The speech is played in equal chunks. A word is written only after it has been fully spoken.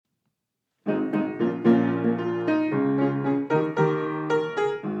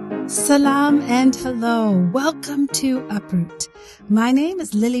Salam and hello. Welcome to Uproot. My name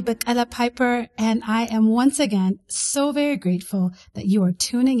is Lily Bakala Piper, and I am once again so very grateful that you are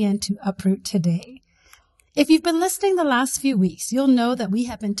tuning in to Uproot today. If you've been listening the last few weeks, you'll know that we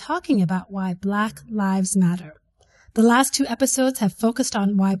have been talking about why Black Lives Matter. The last two episodes have focused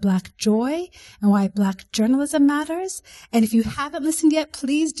on why Black joy and why Black journalism matters. And if you haven't listened yet,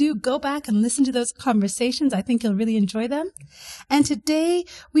 please do go back and listen to those conversations. I think you'll really enjoy them. And today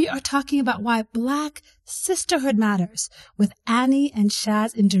we are talking about why Black sisterhood matters with Annie and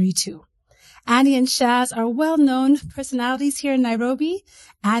Shaz Indiritu. Annie and Shaz are well-known personalities here in Nairobi.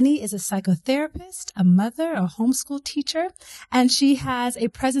 Annie is a psychotherapist, a mother, a homeschool teacher, and she has a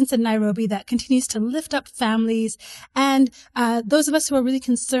presence in Nairobi that continues to lift up families and those of us who are really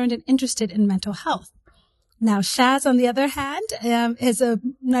concerned and interested in mental health. Now, Shaz, on the other hand, is a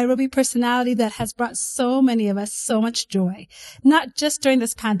Nairobi personality that has brought so many of us so much joy, not just during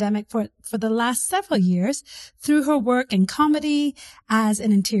this pandemic, for the last several years, through her work in comedy, as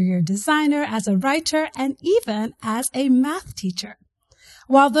an interior designer, as a writer, and even as a math teacher.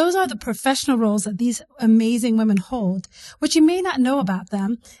 While those are the professional roles that these amazing women hold, what you may not know about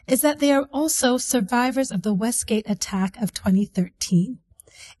them is that they are also survivors of the Westgate attack of 2013.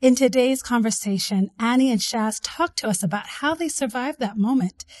 In today's conversation, Annie and Shaz talk to us about how they survived that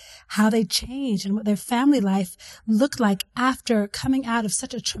moment, how they changed, and what their family life looked like after coming out of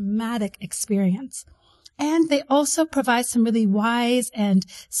such a traumatic experience. And they also provide some really wise and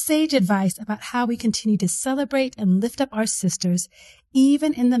sage advice about how we continue to celebrate and lift up our sisters,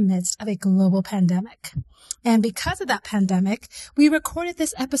 even in the midst of a global pandemic. And because of that pandemic, we recorded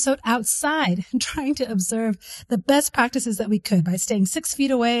this episode outside, trying to observe the best practices that we could by staying 6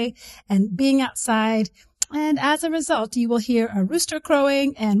 feet away and being outside. And as a result, you will hear a rooster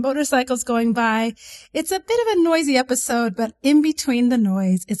crowing and motorcycles going by. It's a bit of a noisy episode, but in between the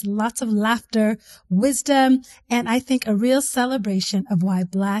noise is lots of laughter, wisdom, and I think a real celebration of why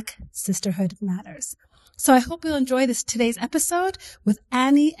Black sisterhood matters. So I hope you'll enjoy today's episode with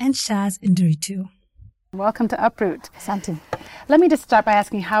Annie and Shaz Indiritu. Welcome to Uproot. Santi. Let me just start by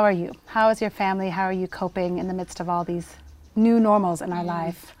asking, how are you? How is your family? How are you coping in the midst of all these new normals in our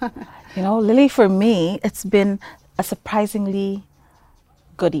life? You know, Lily, for me, it's been a surprisingly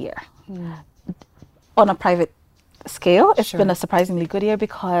good year. On a private scale, it's been a surprisingly good year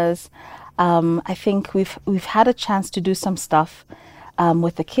because I think we've had a chance to do some stuff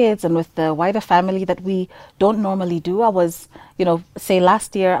with the kids and with the wider family that we don't normally do. I was, say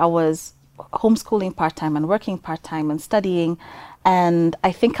last year I was homeschooling part-time and working part-time and studying, and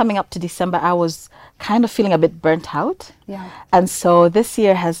I think coming up to December I was kind of feeling a bit burnt out. And so this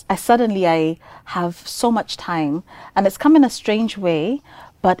year I have so much time, and it's come in a strange way,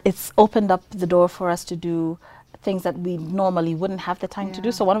 but it's opened up the door for us to do things that we normally wouldn't have the time to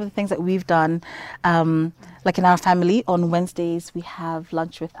do. So one of the things that we've done, like in our family, on Wednesdays we have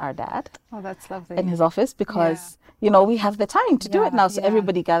lunch with our dad. Oh, that's lovely. In his office, because we have the time to do it now. So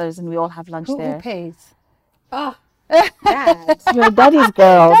everybody gathers and we all have lunch there. Who pays? It's my daddy's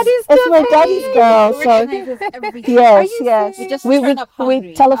girl. It's my daddy's girl. So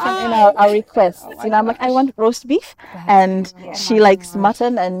we telephone in our requests. I'm like, I want roast beef, and she likes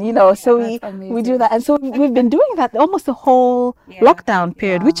mutton, and so we do that. And so we've been doing that almost the whole lockdown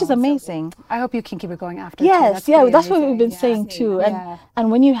period, which is amazing. I hope you can keep it going after. Yes, that's what we've been saying too. And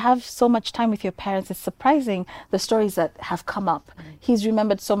when you have so much time with your parents, it's surprising the stories that have come up. He's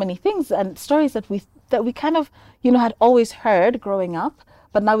remembered so many things and stories that we kind of had always heard growing up,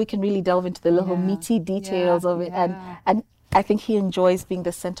 but now we can really delve into the little meaty details of it. And I think he enjoys being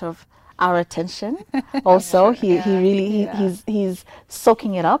the center of our attention also. He's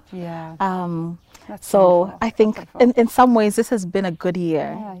soaking it up. So I think in some ways this has been a good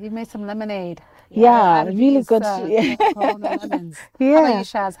year. You made some lemonade. Really good. How about you,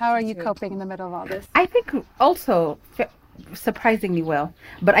 Shaz? How are you coping in the middle of all this? I think also surprisingly well,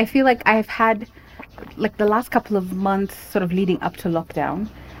 but I feel like I've had the last couple of months sort of leading up to lockdown,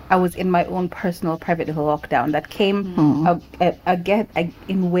 I was in my own personal private little lockdown that came again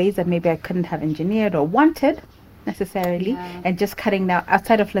in ways that maybe I couldn't have engineered or wanted necessarily, and just cutting down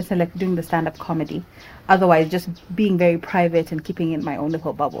outside of, let's say, doing the stand-up comedy, otherwise just being very private and keeping in my own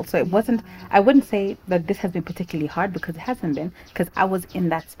little bubble. So I wouldn't say that this has been particularly hard, because it hasn't been, because I was in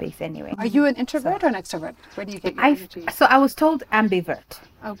that space anyway. Are you an introvert or an extrovert? Where do you get your energy? So I was told ambivert.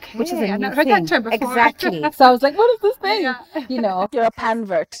 Okay. which is a I've new not heard thing. that term before. Exactly. So I was like, what is this thing? Yeah. You know, You're a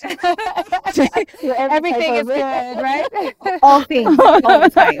panvert. You're Everything is type good, right? all things all the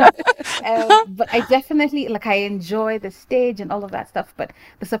time. But I definitely like I enjoy the stage and all of that stuff. But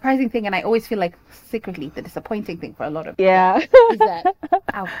the surprising thing, and I always feel like secretly the disappointing thing for a lot of people, Yeah. is that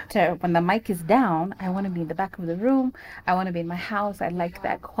after when the mic is down, I want to be in the back of the room. I want to be in my house. I like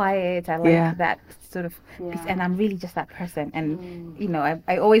that quiet. I like Yeah. that sort of peace, and I'm really just that person. And you know,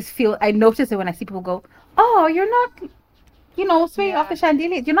 I always feel I notice it when I see people go, "Oh, you're not." You know, swinging off the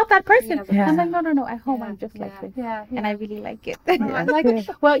chandelier. You're not that person. Yeah. I'm like, no. At home, I'm just like this, Yeah. and I really like it. I like it.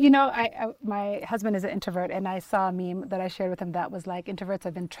 Well, you know, my husband is an introvert, and I saw a meme that I shared with him that was like, introverts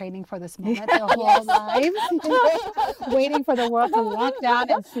have been training for this moment their whole lives, waiting for the world to lock down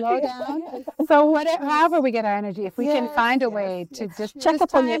and slow down. So whatever, however we get our energy, if we can find a way to just Check this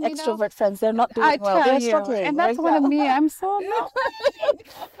up on your time, you know, extrovert friends. They're not doing I well. tell They're you, struggling. and that's right one of now. me. I'm so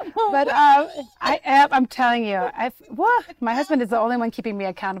but I'm telling you, my husband is the only one keeping me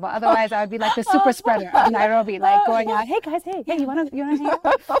accountable. Otherwise, I would be like the super spreader of Nairobi, like going out. Hey guys, hey, you wanna hang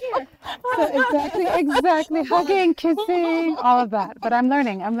out? Here. So exactly, hugging, kissing, all of that. But I'm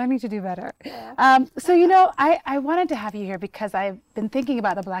learning to do better. So you know, I wanted to have you here because I've been thinking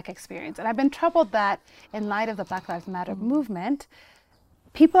about the Black experience, and I've been troubled that in light of the Black Lives Matter movement,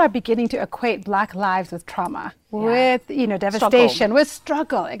 people are beginning to equate Black lives with trauma, with, you know, devastation, with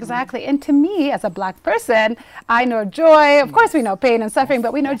struggle, exactly. And to me, as a Black person, I know joy. Of course, we know pain and suffering,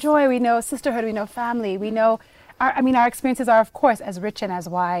 but we know joy, we know sisterhood, we know family, we know, our experiences are, of course, as rich and as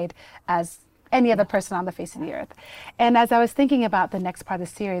wide as any other person on the face of the earth. And as I was thinking about the next part of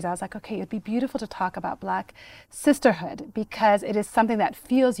the series, I was like, okay, it'd be beautiful to talk about Black sisterhood because it is something that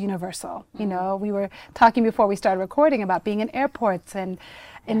feels universal. You know, we were talking before we started recording about being in airports and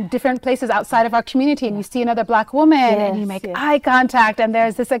in different places outside of our community, and you see another Black woman and you make eye contact, and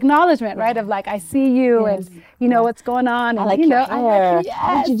there's this acknowledgement, right, of like, I see you and you know what's going on. And, I like you know, your hair. I like,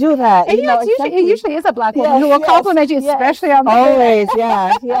 How did you do that? And You know, it usually is a Black woman who will compliment you, especially on the always,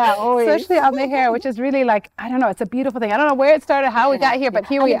 always. especially on the hair, which is really like, I don't know, it's a beautiful thing. I don't know where it started, how we got here, but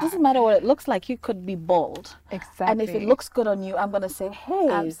here we It are. doesn't matter what it looks like. You could be bald. Exactly. And if it looks good on you, I'm going to say, hey,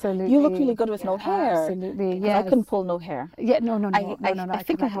 Absolutely. you look really good with no hair. Absolutely, 'Cause yes. I couldn't pull no hair. Yeah, no. I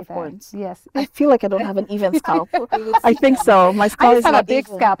think I have that. horns. Yes. I feel like I don't have an even scalp. I think so. My I scalp just is have a not big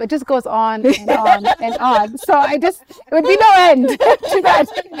even. scalp. It just goes on and on and on. So it would be no end to that.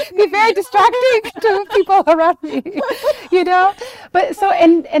 It'd be very distracting to people around me, you know? But so,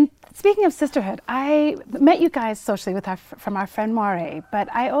 and speaking of sisterhood, I met you guys socially from our friend Moire, but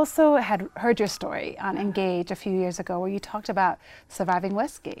I also had heard your story on Engage a few years ago where you talked about surviving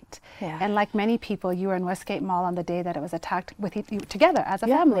Westgate. Yeah. And like many people, you were in Westgate Mall on the day that it was attacked with you together as a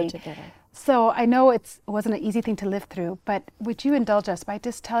We were family. together. So I know it wasn't an easy thing to live through, but would you indulge us by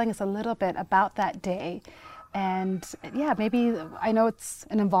just telling us a little bit about that day? And yeah, maybe, I know it's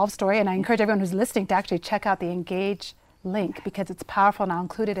an involved story, and I encourage everyone who's listening to actually check out the Engage link because it's powerful, and I'll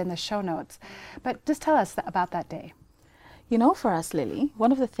include it in the show notes. But just tell us about that day. You know, for us, Lily,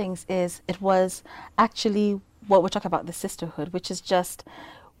 one of the things is it was actually what we're talking about, the sisterhood, which is just,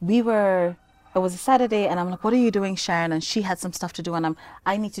 it was a Saturday and I'm like, what are you doing, Sharon? And she had some stuff to do and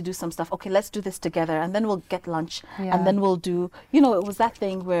I need to do some stuff. Okay, let's do this together and then we'll get lunch and then we'll do, you know, it was that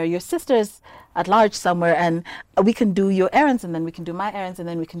thing where your sister's at large somewhere and we can do your errands and then we can do my errands and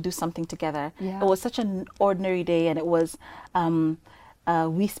then we can do something together. Yeah. It was such an ordinary day and it was,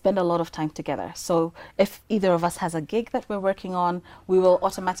 we spend a lot of time together. So if either of us has a gig that we're working on, we will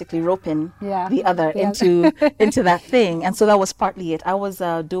automatically rope in the other into that thing. And so that was partly it. I was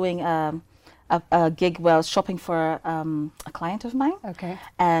doing a gig where I was shopping for a client of mine. Okay.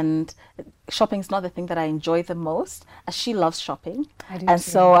 And shopping is not the thing that I enjoy the most, as she loves shopping. I do and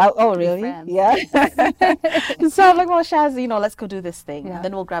too. so, oh really? Yeah. So I'm like, well, Shaz, you know, let's go do this thing. Yeah. And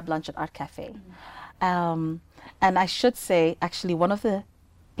then we'll grab lunch at Art Cafe. And I should say, actually, one of the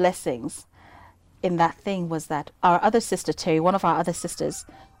blessings in that thing was that our other sister, Terry, one of our other sisters,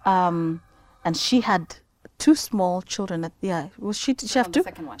 and she had 2 small children. Was she? Did she have 2?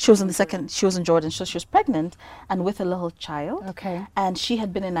 She was in the second. She was in Jordan, so she was pregnant and with a little child. Okay. And she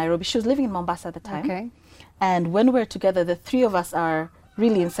had been in Nairobi. She was living in Mombasa at the time. Okay. And when we're together, the 3 of us are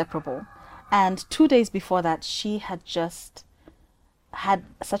really inseparable. And 2 days before that, she had just had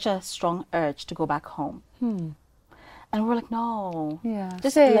such a strong urge to go back home. And we're like, no,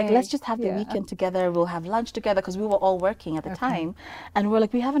 just like, let's just have the weekend together. We'll have lunch together because we were all working at the time. And we're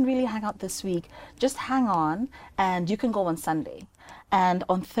like, we haven't really hung out this week. Just hang on and you can go on Sunday. And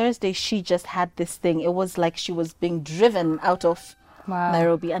on Thursday, she just had this thing. It was like she was being driven out of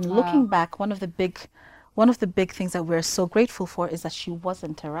Nairobi. And looking back, one of one of the big things that we're so grateful for is that she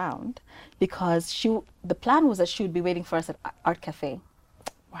wasn't around, because the plan was that she would be waiting for us at Art Cafe.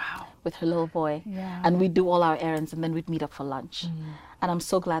 Wow. With her little boy. Yeah. And we'd do all our errands and then we'd meet up for lunch. And I'm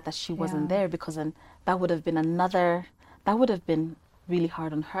so glad that she wasn't there, because then that would have been really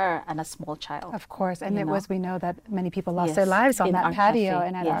hard on her and a small child. Of course. And we know that many people lost Yes, their lives on in that Art patio Cafe.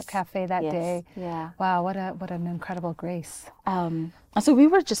 and at Yes. Art Cafe that Yes. day. Yeah. Wow, what an incredible grace. And so we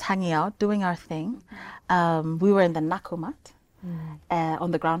were just hanging out, doing our thing. We were in the Nakumat on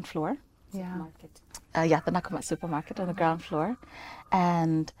the ground floor. Yeah. The Nakumat supermarket on the ground floor.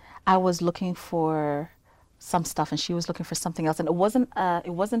 And I was looking for some stuff and she was looking for something else. And it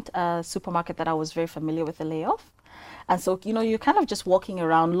wasn't a supermarket that I was very familiar with, the layoff. And so, you know, you're kind of just walking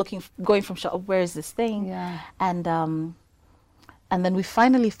around going from shop, where is this thing? Yeah. And then we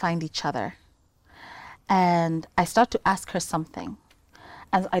finally find each other. And I start to ask her something.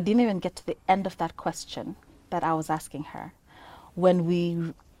 And I didn't even get to the end of that question that I was asking her when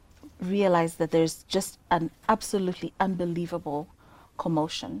we realized that there's just an absolutely unbelievable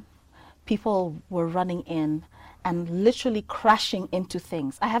commotion. People were running in and literally crashing into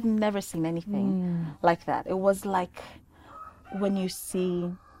things. I have never seen anything like that. It was like when you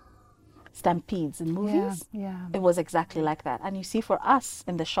see stampedes in movies. Yeah. It was exactly like that. And you see, for us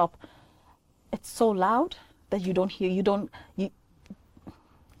in the shop, it's so loud that you don't hear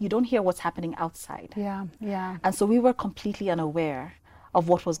what's happening outside. Yeah. And so we were completely unaware of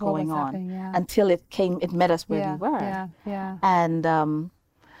what was going on until it met us where we were. Yeah. And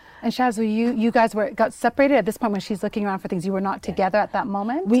Shaz, you guys got separated at this point when she's looking around for things. You were not together at that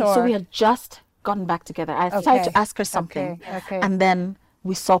moment? So we had just gotten back together. I tried to ask her something. Okay. And then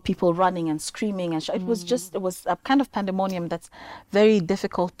we saw people running and screaming. And it was a kind of pandemonium that's very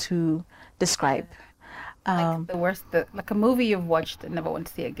difficult to describe. Like the worst, like a movie you've watched and never want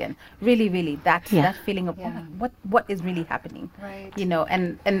to see again. Really, that feeling of what is really happening, right? You know,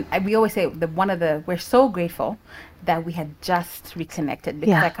 and we always say we're so grateful that we had just reconnected,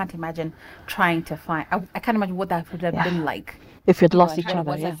 because I can't imagine trying to find. I can't imagine what that would have been like if you'd lost each and other.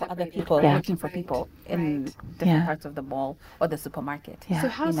 was it for other people looking for people in different parts of the mall or the supermarket. So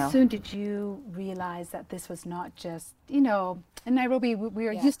how soon did you realize that this was not just, you know, in Nairobi we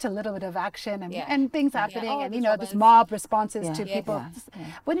are used to a little bit of action and things happening and, you know, this mob responses to people.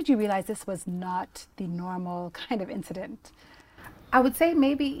 When did you realize this was not the normal kind of incident? I would say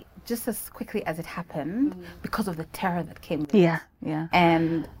maybe just as quickly as it happened, because of the terror that came with it. Yeah.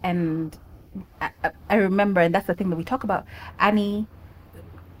 And I remember, and that's the thing that we talk about, Annie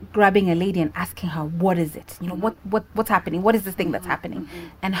grabbing a lady and asking her, what is it? You know, what's happening? What is this thing that's happening?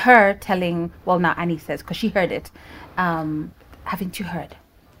 And her telling, well, now Annie says, because she heard it, haven't you heard?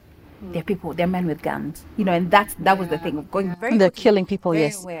 They're people, they're men with guns. You know, and that was the thing of going very they're killing people, very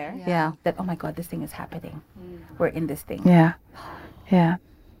yes. aware that, oh my God, this thing is happening. We're in this thing. Yeah.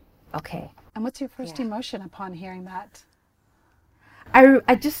 Okay. And what's your first emotion upon hearing that?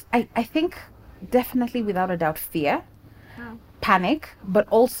 I think definitely without a doubt fear, panic, but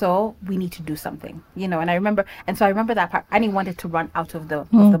also we need to do something, you know. And I remember that part. Annie wanted to run out of the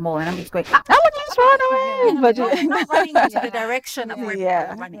mall, and I'm just going, I would just run away, but I'm not running into the direction of where people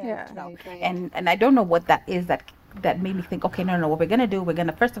are running. No. And I don't know what that is that made me think, okay, no, what we're gonna do, we're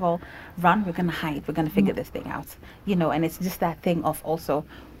gonna first of all run, we're gonna hide, we're gonna figure this thing out, you know. And it's just that thing of also,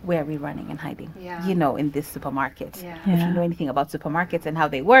 where are we running and hiding, you know, in this supermarket. If you know anything about supermarkets and how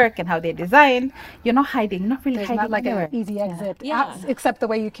they work and how they're designed, you're not hiding, not really hiding. Not like an easy exit, except the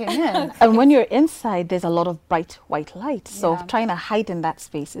way you came in. And when you're inside, there's a lot of bright white light, so trying to hide in that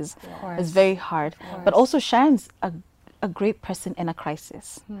space is very hard. But also Sharon's a great person in a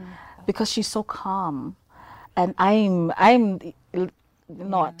crisis, because she's so calm, and I'm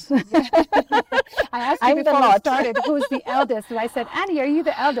not. I asked you before we started who's the eldest, and I said, Annie, are you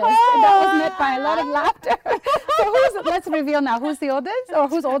the eldest? And that was met by a lot of laughter. So let's reveal now, who's the oldest, or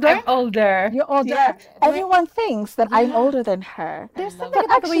who's older? I'm older. You're older. Yeah. Everyone thinks that I'm older than her. There's something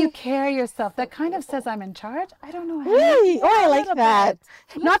about the way you carry yourself that kind of says I'm in charge. I don't know how. Really? Oh, I like that.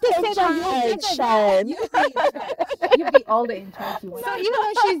 Not to say that you're Sharon. You'd be all the in charge. So even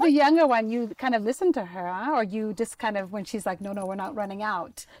though she's the younger one, you kind of listen to her, huh? Or you just kind of, when she's like, no, we're not running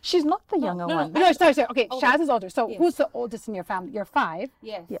out. She's not the younger one. No, sorry. Okay, Shaz is older. So who's the oldest in your family? You're 5.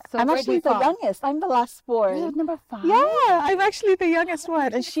 Yes. Yeah. So I'm actually the youngest. I'm the last born. You're number 5? Yeah, I'm actually the youngest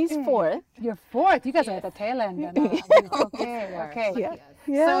one, and she's 4th. You're 4th. You guys are at the tail end. Okay. Yeah.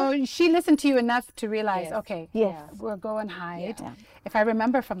 So she listened to you enough to realize, okay, Yes. we'll go and hide. Yeah. If I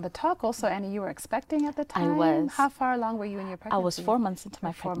remember from the talk also, Annie, you were expecting at the I time. was. How far along were you in your I pregnancy? was 4 months into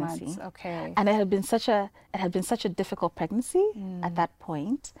my 4 pregnancy. months, okay. And it had been such a difficult pregnancy at that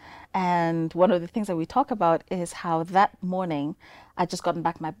point. And one of the things that we talk about is how that morning I'd just gotten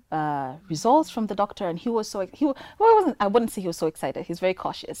back my results from the doctor, and he was so I wouldn't say he was so excited. He's very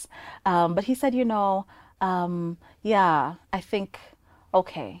cautious, but he said, yeah, I think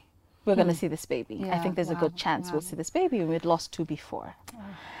okay, we're going to see this baby. I think there's a good chance we'll see this baby. And we'd lost 2 before,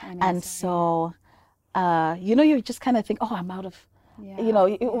 and so you just kind of think, oh, I'm out of.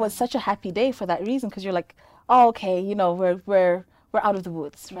 It was such a happy day for that reason, because you're like, oh, okay, we're out of the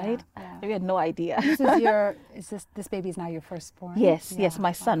woods, right? We had no idea. This baby is now your firstborn? Yes,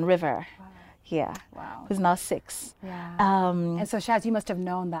 my son, River. Yeah. Wow. Who's now 6. Yeah. And so Shaz, you must have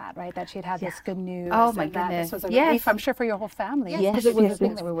known that, right? That she'd had this good news. Oh my and that goodness. This was a relief, I'm sure, for your whole family. Yes, because it was the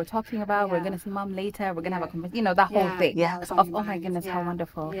thing that we were talking about. We're going to see mom later. We're going to have a conversation. That whole thing. Yeah. Of, oh my goodness, how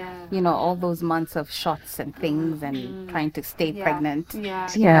wonderful. Yeah. All those months of shots and things and trying to stay pregnant.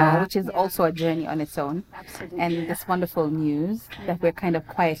 Which is also a journey on its own. Absolutely. And this wonderful news that we're kind of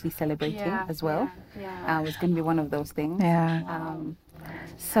quietly celebrating as well. Was going to be one of those things. Yeah.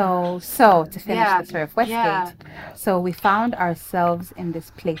 So to finish the story of Westgate, so we found ourselves in this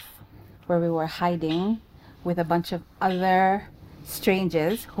place where we were hiding with a bunch of other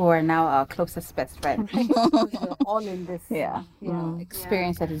strangers who are now our closest best friends. We're all in this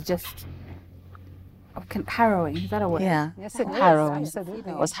experience that is just harrowing. Is that a word? Yeah. Yes, it is. Harrowing.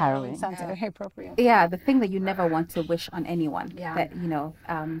 Absolutely. It was harrowing. Sounds very appropriate. Yeah, the thing that you never want to wish on anyone. That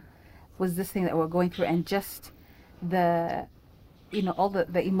was this thing that we're going through, and just the all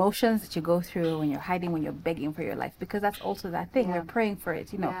the emotions that you go through when you're hiding, when you're begging for your life, because that's also that thing. We're praying for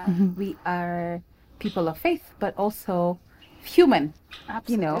it. We are people of faith, but also human.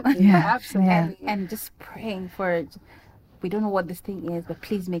 Absolutely. Absolutely. And just praying for it. We don't know what this thing is, but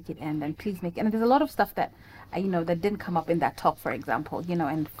please make it end, and please make it. And there's a lot of stuff that that didn't come up in that talk, for example.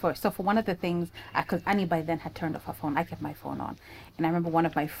 And for one of the things, because Annie by then had turned off her phone, I kept my phone on, and I remember one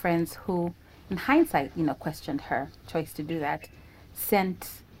of my friends who, in hindsight, questioned her choice to do that,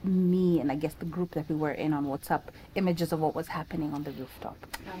 sent me and I guess the group that we were in on WhatsApp images of what was happening on the rooftop.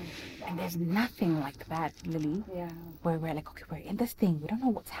 And there's nothing like that, Lily, where we're like, okay, we're in this thing, we don't know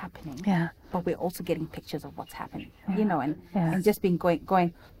what's happening, but we're also getting pictures of what's happening, and just being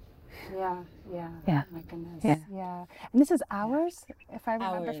going. Oh my goodness. And this is hours, if I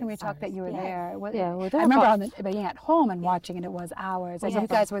remember from your talk that you were there. I remember being at home and watching, and it was hours. And you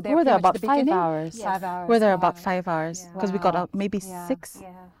guys were there. We were there about the 5 hours. 5 hours. We were there about 5 hours because we got out maybe 6,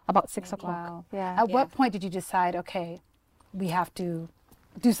 about 6 o'clock. Wow. At what point did you decide, okay, we have to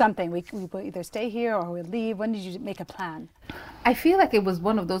do something? We will either stay here or we'll leave. When did you make a plan? I feel like it was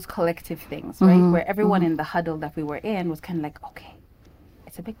one of those collective things, right? Where everyone in the huddle that we were in was kind of like, okay,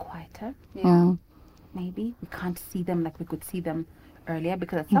 it's a bit quieter. Maybe we can't see them like we could see them earlier,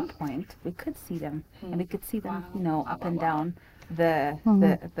 because at some point we could see them, and we could see them, up and down the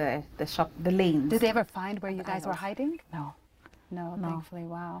shop, the lanes. Did they ever find where you guys were hiding? No, thankfully.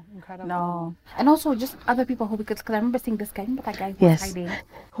 Wow, incredible. No. And also just other people who because I remember seeing this guy, remember that guy who was hiding?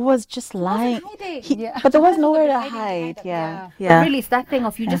 Who was just lying. But there was nowhere to hide. Yeah. But really, it's that thing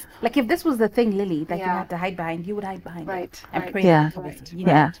of you just, like if this was the thing, Lily, that you had to hide behind, you would hide behind it and pray. Yeah. I just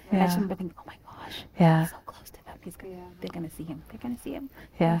remember thinking, oh my gosh, he's so close to them. They're going to see him. They're going to see him.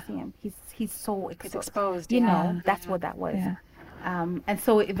 Yeah. See him. He's so exposed. That's what that was. Yeah. And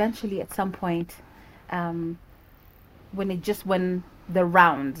so eventually at some point, when the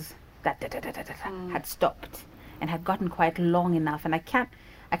rounds that had stopped and had gotten quite long enough, and I can't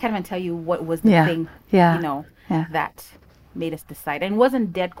even tell you what was the thing that made us decide. And it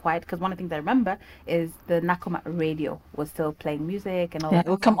wasn't dead quiet, because one of the things I remember is the Nakoma radio was still playing music and all that. It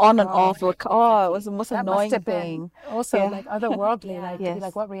would come on and off. It was the most that annoying must have thing. Been also like otherworldly,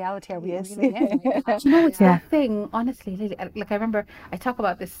 like what reality are we really in? It's that thing, honestly, Lily, like I remember I talk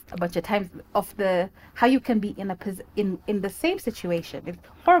about this a bunch of times of how you can be in in the same situation, it's a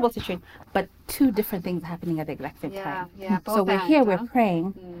horrible situation, but 2 different things happening at the exact same time. So we're here, we're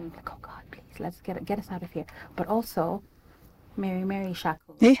praying, like, oh God, please, let's get us out of here. But also, Mary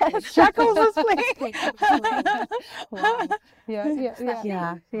Shackles. Yes, Shackles was playing.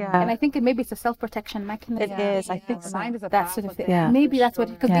 And I think maybe it's a self-protection mechanism. It is. I think so. Mind is a that sort of thing. Yeah. Maybe that's what,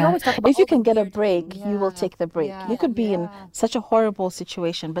 because they always talk about. If you can get a break, you will take the break. You could be in such a horrible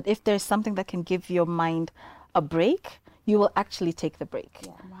situation, but if there's something that can give your mind a break, you will actually take the break.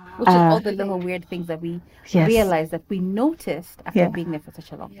 Which is all the little weird things that we realized that we noticed after being there for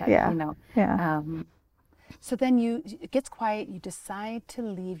such a long time. So then it gets quiet, you decide to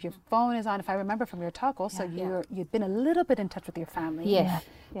leave, your phone is on. If I remember from your talk also, you'd been a little bit in touch with your family. Yes.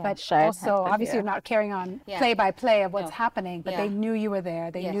 But also, obviously, you're not carrying on play by play of what's happening, but they knew you were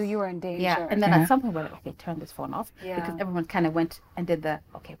there. They knew you were in danger. Yeah, and then at some point we're like, okay, turn this phone off. Because everyone kind of went and did the,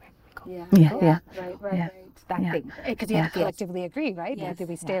 okay, where do we go? Right. That thing. Because you have to collectively agree, right? Yes. Do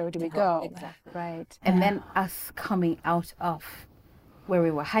we stay or do we go? Exactly. Right. And then us coming out of where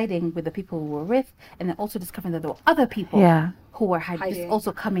we were hiding with the people we were with, and then also discovering that there were other people who were hiding. Just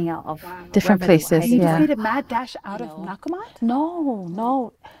also coming out of different places. You just made a mad dash out of Nakumat?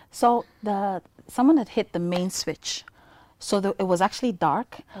 No. So someone had hit the main switch. So it was actually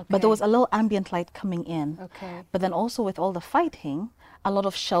dark, but there was a little ambient light coming in. Okay. But then also with all the fighting, a lot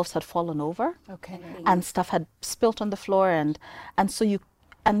of shelves had fallen over. Okay. And stuff had spilt on the floor, and so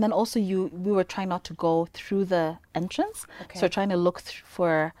we were trying not to go through the entrance. Okay. So we're trying to look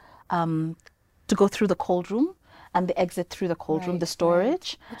for to go through the cold room and the exit through the cold room, the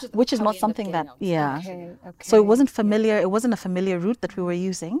storage, which is not something that Okay. So it wasn't familiar. It wasn't a familiar route that we were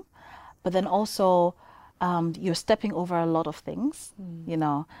using, but then also you're stepping over a lot of things, you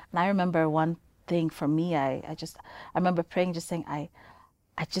know. And I remember one thing for me, I remember praying, just saying, I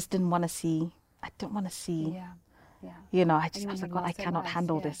just didn't want to see. I didn't want to see. You know, I was like, God, I cannot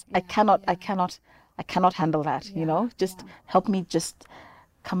handle this. I cannot handle that. You know, just help me just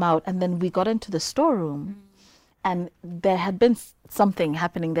come out. And then we got into the storeroom, and there had been something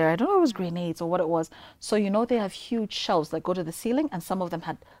happening there. I don't know if it was grenades or what it was. So, you know, they have huge shelves that go to the ceiling, and some of them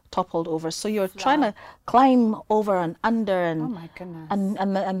had toppled over. So you're trying to climb over and under, and oh my goodness.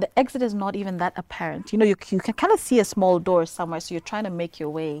 And the exit is not even that apparent. You know, you can kind of see a small door somewhere. So you're trying to make your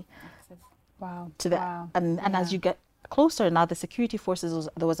way to the and as you get closer, now the security forces,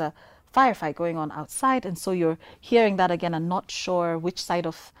 there was a firefight going on outside, and so you're hearing that again and not sure which side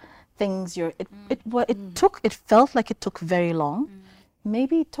of things it felt like it took very long.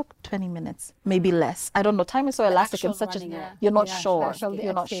 Maybe it took 20 minutes, maybe less. I don't know. Time is so elastic and such you're not sure.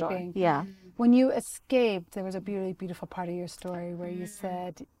 You're not sure. Yeah. When you escaped, there was a really beautiful part of your story where you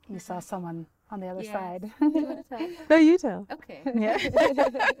said you saw someone on the other side. No, you tell. Okay. Yeah. You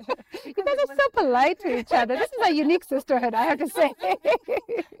guys are so polite to each other. This is a unique sisterhood, I have to say.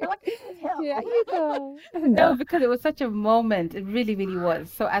 Yeah, you go. No, because it was such a moment. It really, really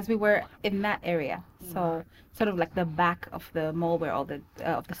was. So as we were in that area, so sort of like the back of the mall where all the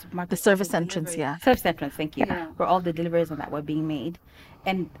of the supermarket, the service entrance, service entrance. Thank you. Where all the deliveries and that were being made.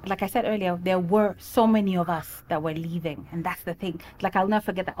 And like I said earlier, there were so many of us that were leaving, and that's the thing. Like I'll never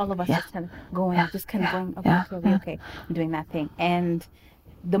forget that all of us just kind of going, okay, doing that thing. And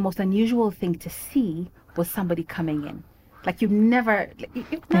the most unusual thing to see was somebody coming in. Like you never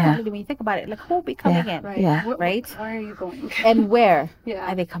really, when you think about it, like who will be coming in, right? Where are you going? And where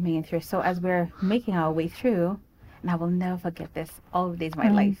are they coming in through? So as we're making our way through, and I will never forget this all the days of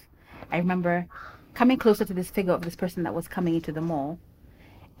my life. I remember coming closer to this figure of this person that was coming into the mall,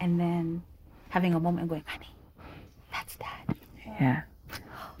 and then having a moment and going, honey, that's Dad. Yeah.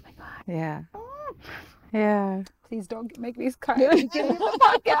 Oh my God. Yeah. Yeah. Please don't make me cry at the beginning of the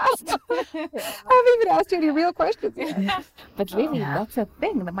podcast. I haven't even asked you any real questions yet. But really, that's a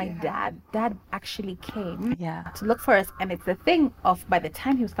thing that my dad actually came to look for us. And it's the thing of, by the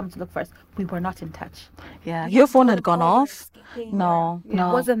time he was coming to look for us, we were not in touch. Yeah. Your phone had gone off? No. It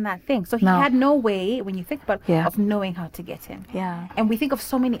wasn't that thing. So he had no way, when you think about it, of knowing how to get in. Yeah. And we think of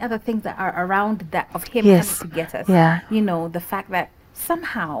so many other things that are around that, of him coming to get us. Yeah. You know, the fact that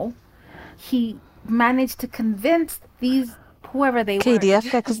somehow he managed to convince these whoever they KDF,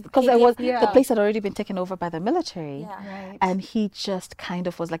 were, because the place had already been taken over by the military, and he just kind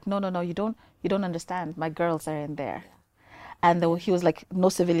of was like, no, you don't understand, my girls are in there, and he was like, no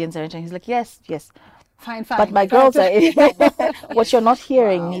civilians are in there. He's like, yes, fine, but my girls are in. What you're not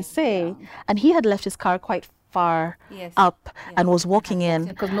hearing me say. And he had left his car quite far up and was walking in,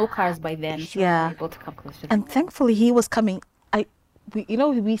 because no cars by then, so we were able to come close to them. And thankfully he was coming.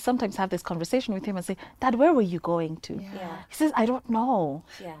 We sometimes have this conversation with him and say, Dad, where were you going to? He says, I don't know.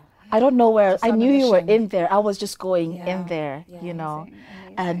 I don't know where. I knew you were in there. I was just going in there, you know.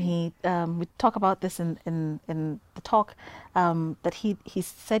 Amazing. And we talk about this in the talk, that he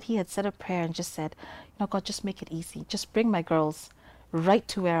said he had said a prayer and just said, you know, God, just make it easy. Just bring my girls right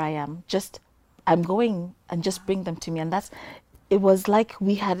to where I am. I'm going, and just bring them to me. And it was like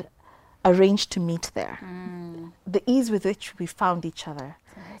we had arranged to meet there. The ease with which we found each other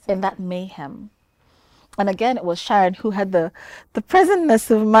in that mayhem. And again, it was Sharon who had the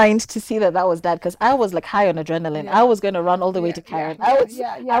presentness of mind to see that was Dad, because I was like high on adrenaline. I was going to run all the way to Karen.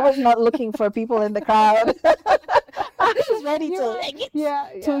 I was not looking for people in the crowd. I was ready to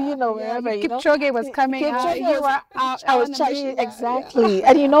you know, wherever, you know. Kipchoge was coming out. You were out. I was trying, exactly.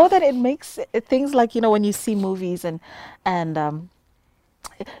 And you know that it makes things like, you know, when you see movies and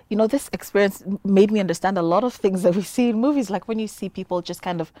you know, this experience made me understand a lot of things that we see in movies, like when you see people just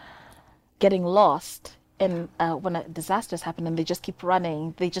kind of getting lost in when a disaster's happened and they just keep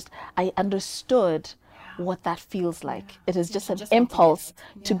running. I understood what that feels like. It is just an impulse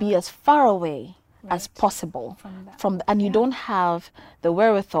to be as far away as possible from and you don't have the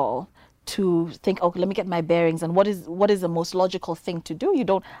wherewithal to think, oh, let me get my bearings and what is the most logical thing to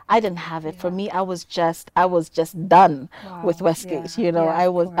do. I didn't have it. For me, I was just done with Westgate. You know, I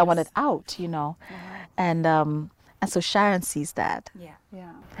wanted out, you know. And so Sharon sees that. Yeah.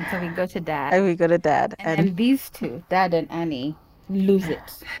 And so we go to Dad. And we go to Dad. And these two, Dad and Annie, lose it.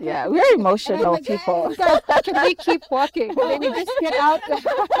 Yeah, we're emotional people. Can we keep walking? Maybe just get out.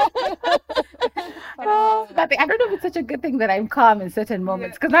 But I don't know if it's such a good thing that I'm calm in certain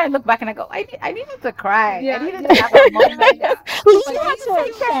moments, because now I look back and I go, I needed to cry. I needed to have a moment.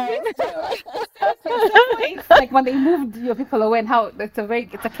 Like when they moved your people away, and how it's a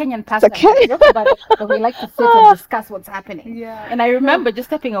Kenyan pastime. But we like to sit and discuss what's happening. Yeah. And I remember just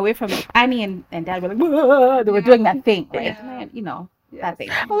stepping away from it. Annie and Dad were like, whoa, they were doing that thing, right? Yeah. You know. That thing.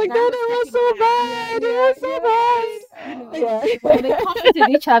 Oh my God, it was so bad. It was so bad. When they comforted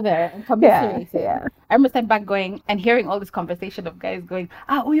each other and commiserated. Yeah. I remember standing back going and hearing all this conversation of guys going,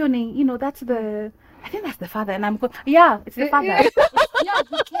 Uyoni, you know, I think that's the father. And I'm going, yeah, it's the father. Yeah,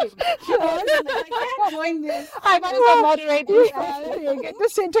 he came. I might as well moderate this.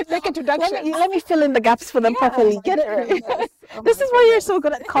 Just make introduction. Let me fill in the gaps for them properly. Get it right. This is why you're so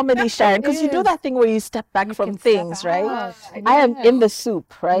good at comedy, Sharon, because you do that thing where you step back from things, right? I am in the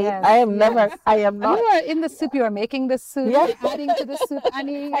soup, right? Yes. I am not. You are in the soup. You are making the soup. You're adding to the soup,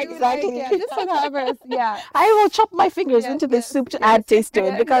 Annie. Exactly. Just however, I will chop my fingers into the soup to add taste to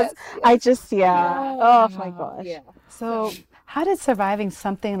it because I just, oh my gosh. Yeah. So how did surviving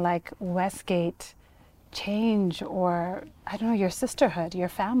something like Westgate change, or, I don't know, your sisterhood, your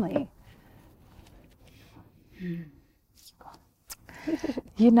family?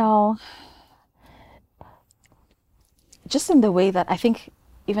 You know, just in the way that I think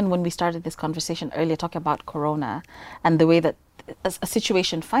even when we started this conversation earlier, talking about Corona and the way that a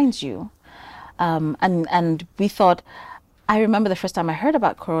situation finds you, and we thought, I remember the first time I heard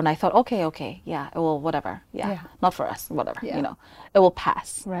about Corona, I thought, okay, yeah, well, whatever, not for us, whatever, you know, it will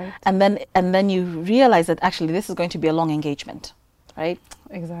pass. Right. And then you realize that actually this is going to be a long engagement, right?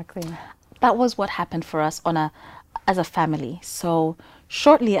 Exactly. That was what happened for us as a family. So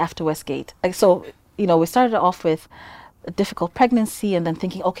shortly after Westgate, so, you know, we started off with a difficult pregnancy and then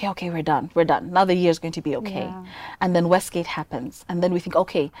thinking, okay, we're done. Now the year is going to be okay. Yeah. And then Westgate happens. And then we think,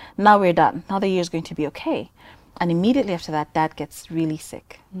 okay, now we're done. Now the year is going to be okay. And immediately after that, Dad gets really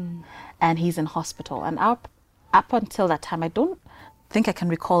sick and he's in hospital. And up until that time, I don't think I can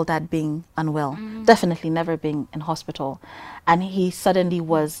recall Dad being unwell, definitely never being in hospital. And he suddenly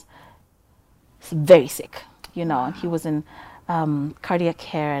was very sick, you know, and he was in cardiac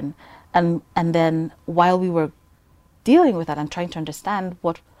care. And then while we were dealing with that and trying to understand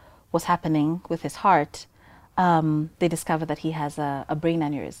what was happening with his heart, they discovered that he has a brain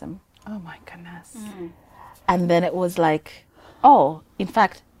aneurysm. Oh my goodness. And then it was like, oh, in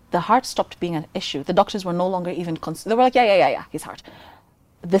fact, the heart stopped being an issue. The doctors were no longer even they were like, yeah, his heart.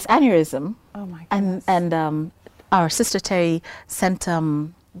 This aneurysm. Oh my goodness. And our sister Terry sent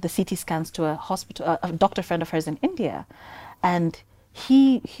the CT scans to a hospital, a doctor friend of hers in India. And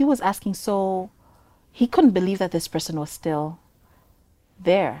he was asking, so he couldn't believe that this person was still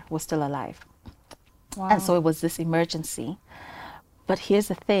there, was still alive. Wow. And so it was this emergency. But here's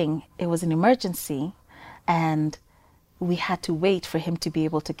the thing, it was an emergency and we had to wait for him to be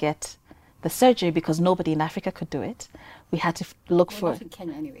able to get the surgery because nobody in Africa could do it. We had to look for... Not in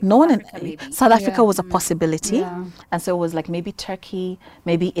Kenya anyway. No one in South Africa was a possibility. Yeah. And so it was like maybe Turkey,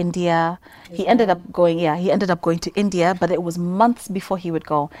 maybe India. He ended up going to India, but it was months before he would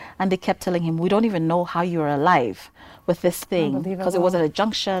go. And they kept telling him, we don't even know how you're alive with this thing. Because it was at a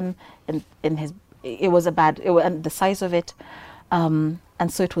junction in his... It was and the size of it. And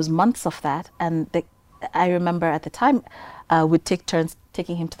so it was months of that. And I remember at the time, we'd take turns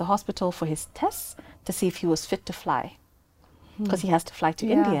taking him to the hospital for his tests to see if he was fit to fly. Because he has to fly to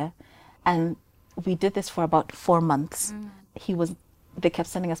India. And we did this for about 4 months. They kept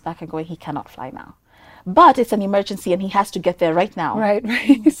sending us back and going, he cannot fly now. But it's an emergency and he has to get there right now. Right.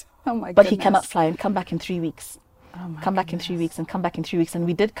 Oh my goodness. But he cannot fly and come back in 3 weeks. Come back in 3 weeks and come back in 3 weeks. And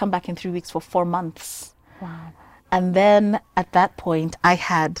we did come back in 3 weeks for 4 months. Wow. And then at that point, I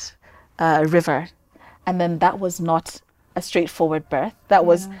had River And then that was not a straightforward birth. That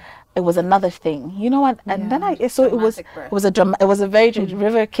was, it was another thing, you know. And then it was a very,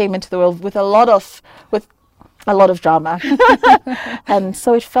 River came into the world with a lot of drama. And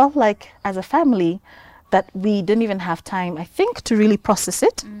so it felt like, as a family, that we didn't even have time, I think, to really process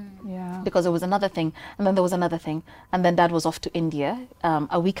it. Because there was another thing, and then there was another thing, and then Dad was off to India.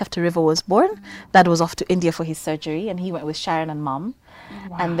 A week after River was born, Dad was off to India for his surgery, and he went with Sharon and Mom,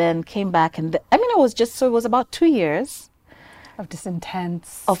 and then came back. And it was about 2 years of just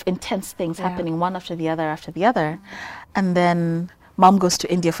intense things happening, one after the other, and then Mom goes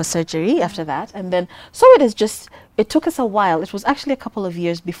to India for surgery after that, and then so it took us a while. It was actually a couple of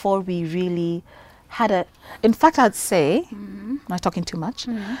years before we really had in fact, I'd say, I'm not talking too much,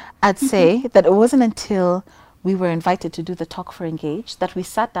 I'd say that it wasn't until we were invited to do the Talk for Engage that we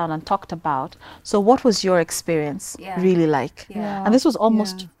sat down and talked about, so what was your experience really like? And this was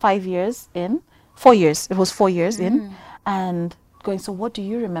almost 5 years in, 4 years, it was 4 years in, and going, so what do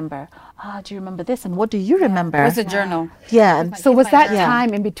you remember? Do you remember this? And what do you remember? It was a journal. Yeah. And so was that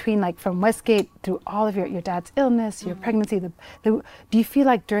time in between, like from Westgate through all of your dad's illness, your pregnancy, do you feel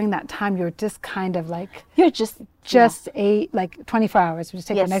like during that time you were just kind of like... You're just like 24 hours, we just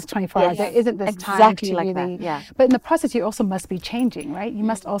take the next 24 hours. There isn't this time exactly to like really... that. But in the process, you also must be changing, right? You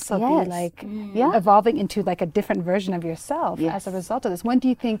must also be like evolving into like a different version of yourself as a result of this. When do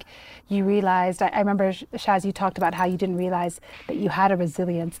you think you realized... I remember, Shaz, you talked about how you didn't realize that you had a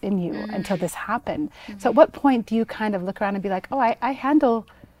resilience in you until this happened. So at what point do you kind of look around and be like, oh, I handle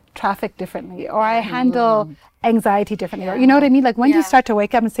traffic differently, or I handle anxiety differently, or you know what I mean? Like, when do you start to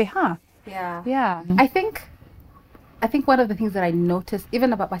wake up and say, I think one of the things that I notice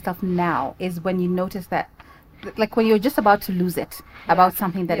even about myself now is when you notice that, like when you're just about to lose it about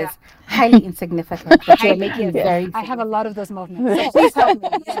something that is highly insignificant, that you're making very big. I have a lot of those moments. Please help me.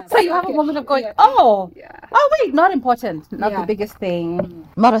 So you have a moment of going, oh wait, not important, not the biggest thing,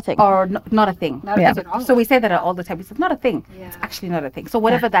 not a thing, or not a thing. Not a thing at all. So we say that all the time. We say not a thing. It's actually not a thing. So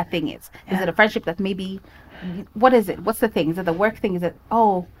whatever that thing is it a friendship that maybe, what is it? What's the thing? Is it the work thing? Is it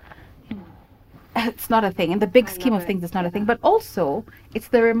it's not a thing. In the big scheme of things, it's not a thing. But also, it's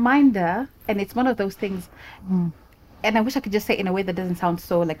the reminder, and it's one of those things. And I wish I could just say it in a way that doesn't sound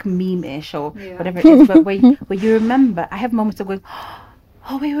so like meme-ish or whatever it is. But where you remember, I have moments of going,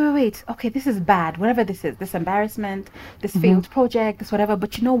 oh, wait. Okay, this is bad. Whatever this is, this embarrassment, this failed project, this whatever.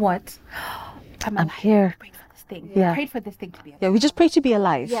 But you know what? I'm here. Prayed for this thing. Yeah. Prayed for this thing to be alive. Yeah, we just pray to be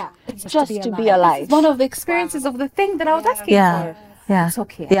alive. Yeah. It's just to be alive. It's one of the experiences of the thing that I was asking for. Yeah. It's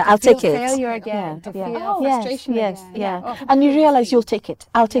okay. Yeah, I'll take it. Failure again. To feel frustration again. And you realize you'll take it.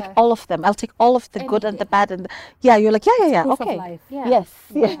 I'll take all of them. I'll take all of the good and the bad and you're like, Proof okay. of life. Yes.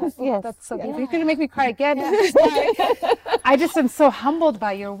 That's so beautiful. You're going to make me cry again. I just am so humbled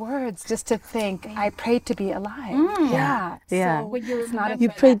by your words, just to think, I prayed to be alive. Yeah. So when You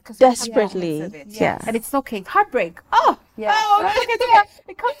prayed desperately. And it's okay. Heartbreak. It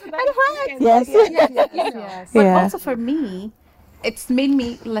comes with that. Yes. But also for me, it's made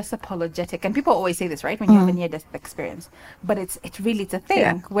me less apologetic. And people always say this, right? When you have a near-death experience. But it's a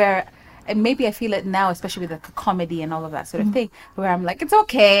thing where, and maybe I feel it now, especially with the comedy and all of that sort of thing, where I'm like, it's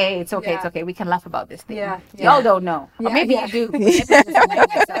okay. We can laugh about this thing. Y'all don't know. Or maybe you do.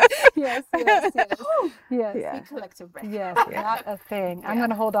 Yes. Collective breath. Yes, not a thing. I'm going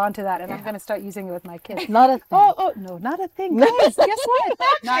to hold on to that, and I'm going to start using it with my kids. Not a thing. Oh, no, not a thing. Guys, guess what?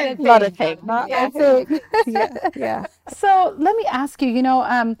 Not a thing. Not a thing. Not a thing. Yeah. So let me ask you,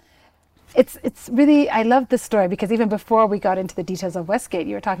 it's really, I love this story because even before we got into the details of Westgate,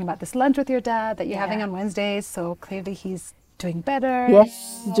 you were talking about this lunch with your dad that you're having on Wednesdays. So clearly he's doing better.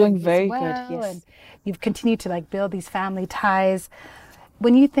 Yes, doing very good. Yes. And you've continued to like build these family ties.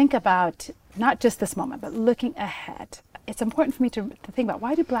 When you think about not just this moment, but looking ahead, it's important for me to think about,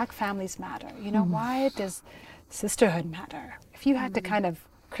 why do Black families matter? Why does sisterhood matter? If you had to kind of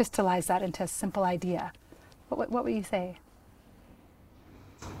crystallize that into a simple idea, what would you say?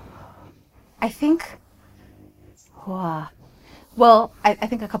 I think, well, I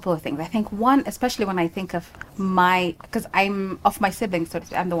think a couple of things. I think one, especially when I think of because I'm of my siblings, so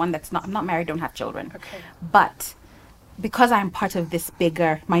I'm the one I'm not married, don't have children. Okay. But because I'm part of this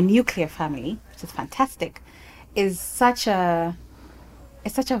bigger, my nuclear family, which is fantastic, is such a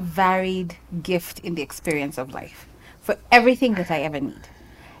varied gift in the experience of life for everything that I ever need.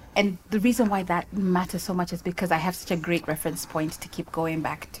 And the reason why that matters so much is because I have such a great reference point to keep going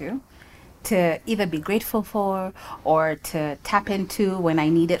back to either be grateful for or to tap into when I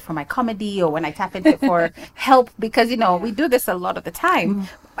need it for my comedy or when I tap into for help, because we do this a lot of the time.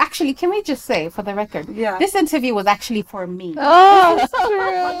 actually, can we just say, for the record, Yeah. this interview was actually for me. Oh, that's true.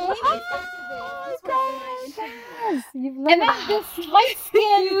 And then this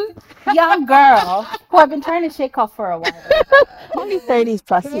light-skinned young girl who I've been trying to shake off for a while. Only 30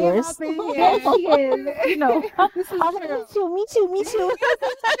 plus years. Yes, she is. You know, this is true. Me too.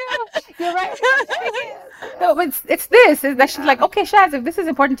 You're right. No, but it's this. Is that she's like, okay, Shaz, if this is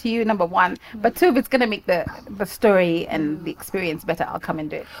important to you, number one, but two, if it's gonna make the story and the experience better, I'll come and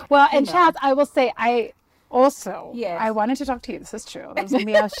do it. Well, and Shaz, I will say, Yes. I wanted to talk to you. This is true. This was going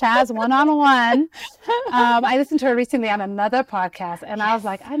to be a Shaz one-on-one. I listened to her recently on another podcast, and I was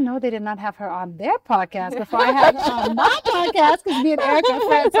like, I know they did not have her on their podcast before I had her on my podcast, because me and Eric are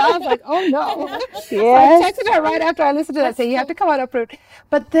friends. So I was like, oh no. Yes. So I texted her right after I listened to that, saying, you have to come on Uproot.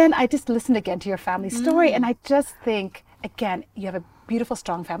 But then I just listened again to your family story, and I just think, again, you have a beautiful,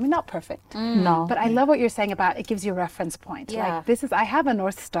 strong family, not perfect. No. But I love what you're saying about it gives you a reference point. Yeah. Like, I have a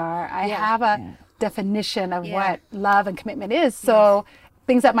North Star. I Yeah. have a definition of what love and commitment is. So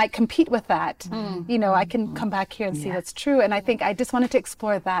things that might compete with that, you know, I can come back here and see what's true. And I think I just wanted to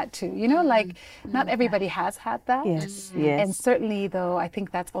explore that too. You know, like not everybody has had that. Yes. And certainly though, I think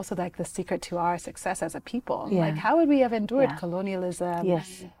that's also like the secret to our success as a people. Yeah. Like how would we have endured Yeah. colonialism?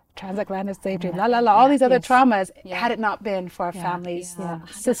 Yes. Transatlantic slavery, all these other traumas, had it not been for our families,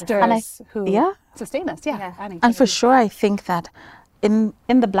 sisters who sustain us. Annie, And for sure, I think that in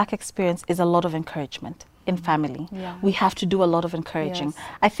the Black experience is a lot of encouragement in family. Yeah. We have to do a lot of encouraging. Yes.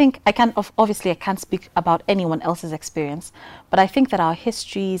 I think obviously I can't speak about anyone else's experience, but I think that our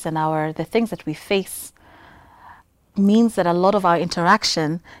histories and the things that we face means that a lot of our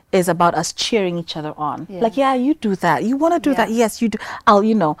interaction is about us cheering each other on. Yes. Like, yeah, you do that. You want to do that. Yes, you do.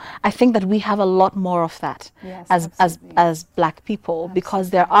 I think that we have a lot more of that as Black people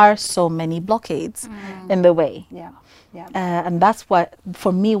because there are so many blockades in the way. And that's what,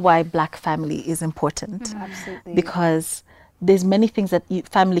 for me, why Black family is important. Absolutely. Because there's many things that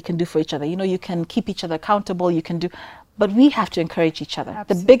family can do for each other. You know, you can keep each other accountable, but we have to encourage each other.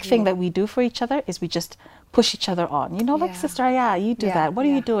 Absolutely. The big thing that we do for each other is we just push each other on. You know, like, sister, you do that. What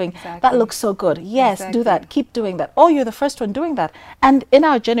are you doing? Exactly. That looks so good. Yes, do that. Keep doing that. Oh, you're the first one doing that. And in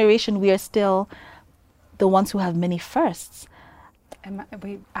our generation, we are still the ones who have many firsts. And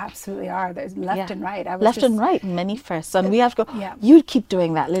we absolutely are. There's left and right. And right, many firsts. And we have to go, you keep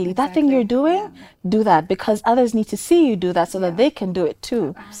doing that, Lily. That thing you're doing, do that. Because others need to see you do that so that they can do it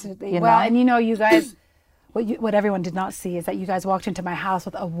too. Absolutely. And you know, you guys, what everyone did not see is that you guys walked into my house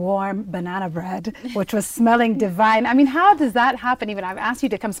with a warm banana bread, which was smelling divine. I mean, how does that happen? Even I've asked you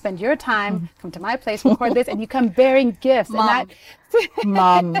to come spend your time, come to my place, record this, and you come bearing gifts. Mom.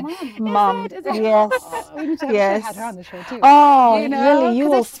 Mom. Yes. We need to have had her on the show too. Oh, you know? Lily, you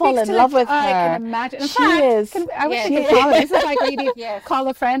will fall in love with her. I can imagine. In she fact, is. I wish you could call her. This is like when you call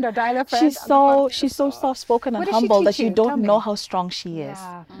a friend or dial a friend. She's so soft-spoken and humble that you don't know how strong she is.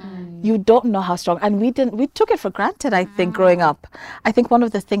 Yeah. You don't know how strong. And we took it for granted, I think, growing up. I think one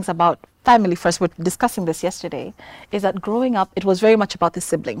of the things about family, first, we're discussing this yesterday, is that growing up, it was very much about the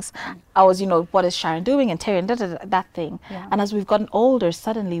siblings. I was, what is Sharon doing and Terry and that thing. Yeah. And as we've gotten older,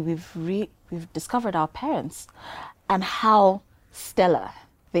 suddenly we've discovered our parents and how stellar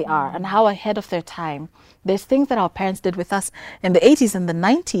they are and how ahead of their time. There's things that our parents did with us in the 80s and the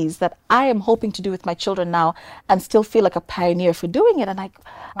 90s that I am hoping to do with my children now and still feel like a pioneer for doing it. And I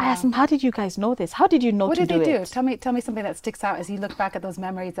asked them, how did you guys know this? How did you know what to do it? What did they do? Tell me something that sticks out as you look back at those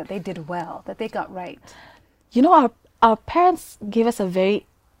memories that they did well, that they got right. You know, our parents gave us a very...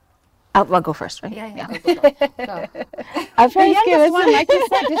 I'll go first, right? Yeah. Go. Our parents gave us one, like you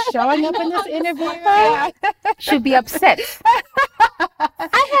said, just showing up in this interview. Should be upset.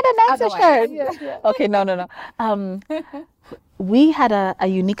 I had an answer shirt. Okay, no. We had a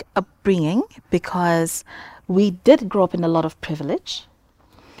unique upbringing because we did grow up in a lot of privilege,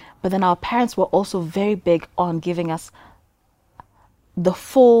 but then our parents were also very big on giving us the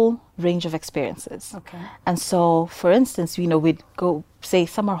full range of experiences. Okay. And so, for instance, we'd go, say,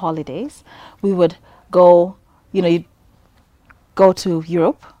 summer holidays. We would go, you'd go to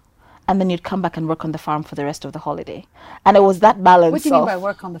Europe, and then you'd come back and work on the farm for the rest of the holiday. And it was that balance. What do you mean by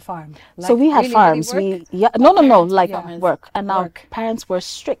work on the farm? Like so we had really, farms. Really Work. And our parents were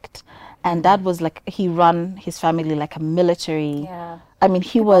strict. And Dad was like, he ran his family like a military. Yeah. I mean,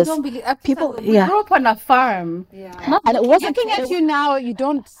 he People was. Don't believe, people. We grew up on a farm. Yeah. And it wasn't. Looking at you now, you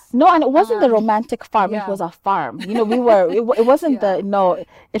don't. No, and it wasn't the romantic farm. It was a farm. We were. It wasn't the. No,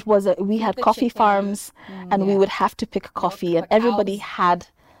 it was. We had coffee farms, and we would have to pick coffee, and everybody had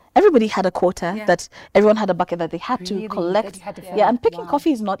a quota that everyone had a bucket that they had to collect. And picking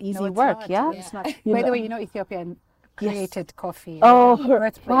coffee is not easy work. It's not. By the way, Ethiopia created coffee. Oh,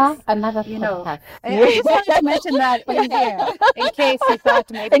 birthplace. Another You know, podcast. I just wanted to mention that in here, in case you thought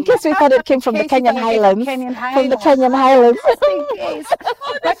maybe. In case we thought it came from the in case you Kenyan thought it came Highlands. from Kenyan From the Highlands. Kenyan Highlands. In case.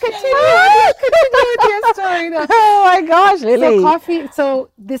 But continue with your story. Though. Oh my gosh, really? So coffee. So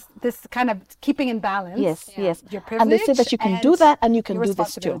this kind of keeping in balance. Yes, yes. Your And they say that you can do that and you can your do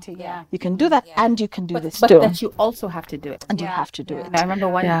this too. responsibility, Yeah. You can do that and you can do this But too. that you also have to do it. And you Yeah, have to do yeah. it. And I remember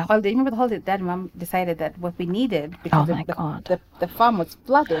one Yeah. holiday. Remember the holiday? Dad and Mom decided that what we needed because Oh my God. the farm was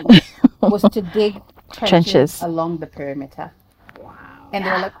flooding was to dig Trenches. along the perimeter. Wow! And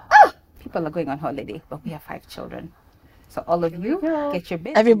they were like, people are going on holiday, but we have 5 children, so all of you get your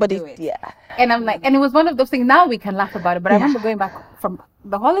bits. Everybody, and do it. yeah. And I'm like, and it was one of those things. Now we can laugh about it, but I remember going back from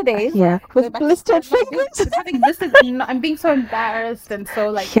the holidays. Yeah, with blistered fingers. I'm being so embarrassed and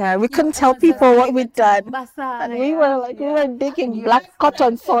so like. Yeah, we couldn't tell people what we'd done. And we were like, we were digging black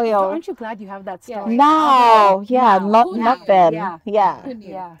cotton So soil. aren't you glad you have that story? Now, yeah, not then. Yeah. Yeah.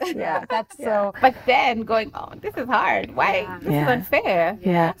 Yeah. That's so. But then going, oh, this is hard. Why? This is Yeah. unfair.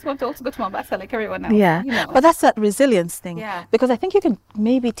 Yeah. I just want to also go to Mombasa like everyone else. Yeah, You know. but that's that resilience thing. Yeah. Because I think you can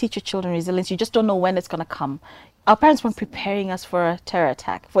maybe teach your children resilience. You just don't know when it's going to come. Our parents weren't preparing us for a terror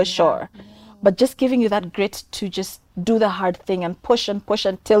attack, for sure. But just giving you that grit to just do the hard thing and push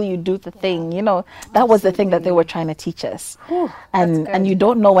until you do the thing. You know, that was the thing that they were trying to teach us. And you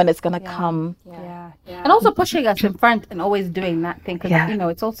don't know when it's going to come. Yeah. And also pushing us in front and always doing that thing. Because, Yeah. you know,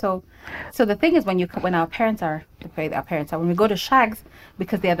 it's also... So the thing is when our parents are... when we go to shags,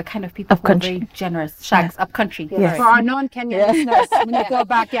 because they are the kind of people who are Upcountry. very generous. Shags, up country. Yes. For our non-Kenyan listeners, when you go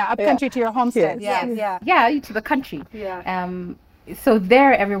back, up country to your homestead. Yes. Yeah. To the country. Yeah. So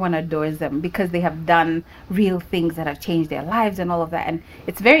there everyone adores them because they have done real things that have changed their lives and all of that. And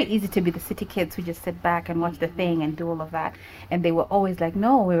it's very easy to be the city kids who just sit back and watch the thing and do all of that. And they were always like,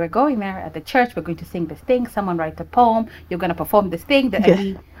 no, we were going there at the church, we're going to sing this thing, someone write a poem, you're going to perform this thing. And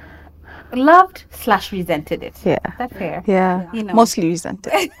we loved / resented it. Yeah. Is that fair? Yeah. You know. Mostly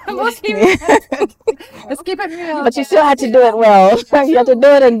resented. Mostly Let's keep it real. But you still had to do it well. You had to do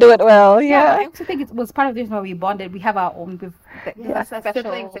it and do it well. I Yeah. also think it was part of the reason why we bonded. We have our own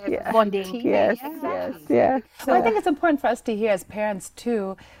special bonding. Yes. Yeah. So I think it's important for us to hear as parents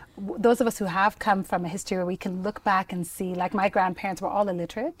too, those of us who have come from a history where we can look back and see, like my grandparents were all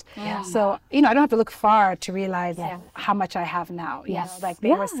illiterate. So, you know, I don't have to look far to realize how much I have now. You know, like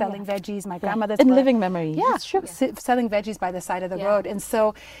they were selling veggies. My grandmother's In were- living memory. Yeah, It's true. selling veggies by the side of the road. And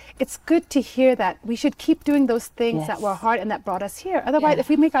so it's good to hear that we should keep doing those things that were hard and that brought us here. Otherwise, if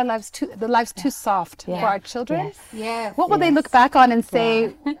we make our lives too soft for our children, what will they look back on and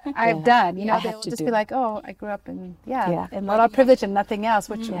say, I've done? You know, had they'll to just do. be like, oh, I grew up in, in a lot of privilege and nothing else,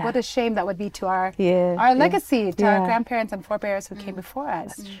 which what a shame that would be to our legacy, to our grandparents and forebears who came before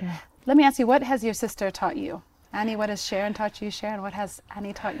us. Let me ask you, what has your sister taught you? Annie, what has Sharon taught you? Sharon, what has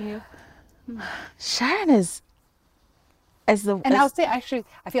Annie taught you? Sharon is And I'll say, actually,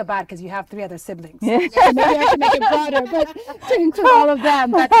 I feel bad because you have 3 other siblings. Maybe I should make it broader, but to include all of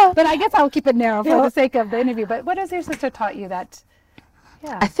them. But I guess I'll keep it narrow for the sake of the interview. But what has your sister taught you that?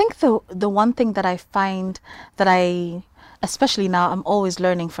 I think the one thing that I find that especially now, I'm always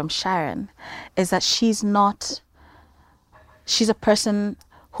learning from Sharon, is that she's a person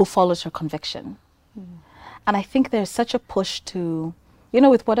who follows her conviction. And I think there's such a push to, you know,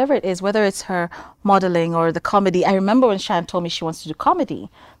 with whatever it is, whether it's her modeling or the comedy. I remember when Sharon told me she wants to do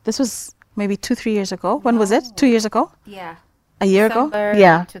comedy. This was maybe 2-3 years ago. When was it? 2 years ago? Yeah. A year ago? December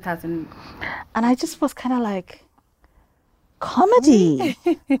Yeah. 2000. And I just was kind of like, comedy.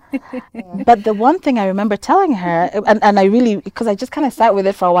 But the one thing I remember telling her, and I really, because I just kind of sat with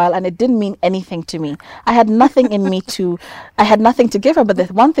it for a while and it didn't mean anything to me. I had nothing to give her. But the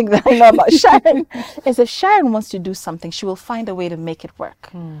one thing that I know about Sharon is if Sharon wants to do something, she will find a way to make it work,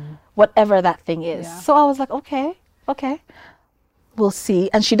 whatever that thing is. So I was like, okay, we'll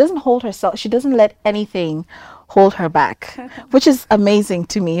see. And she doesn't let anything hold her back, which is amazing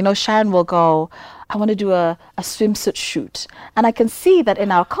to me. You know, Sharon will go, I want to do a swimsuit shoot. And I can see that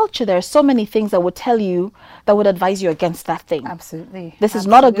in our culture, there are so many things that would tell you, that would advise you against that thing. Absolutely. This is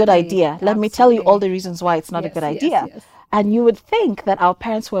not a good idea. Let me tell you all the reasons why it's not a good idea. And you would think that our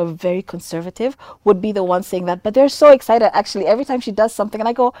parents who are very conservative would be the ones saying that, but they're so excited. Actually, every time she does something, and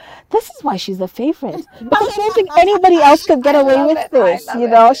I go, this is why she's the favorite. Because I don't think anybody else could get away with this. You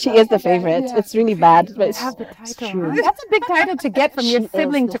know, she is the favorite. It's really bad, but it's true. That's a big title to get from your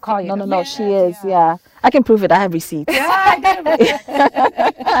sibling to call you. No, she is, yeah. I can prove it. I have receipts. I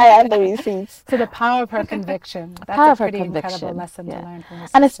have the receipts. So the power of her conviction. That's Power a of her pretty incredible conviction. lesson to learn from your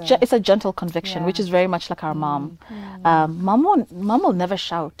And sister. it's a gentle conviction, which is very much like our mom. Mom will never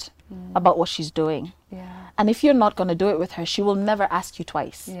shout about what she's doing. And if you're not going to do it with her, she will never ask you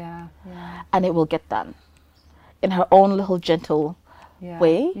twice. Yeah. Yeah. And it will get done in her own little gentle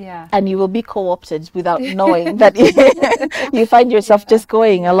way. Yeah. And you will be co-opted without knowing that you find yourself just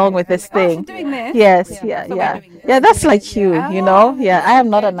going along with this thing. Doing this. Yes, yeah. That's like you know. Yeah, I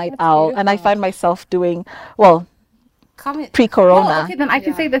am not a night owl, and I find myself doing well pre-corona. Well, okay, then I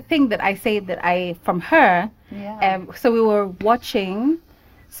can say the thing that I say that I from her. Yeah. So we were watching.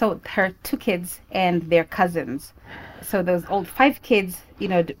 So her 2 kids and their cousins. So those old 5 kids, you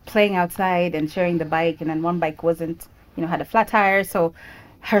know, playing outside and sharing the bike, and then one bike wasn't, you know, had a flat tire. So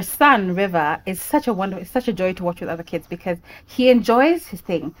her son River is such a joy to watch with other kids, because he enjoys his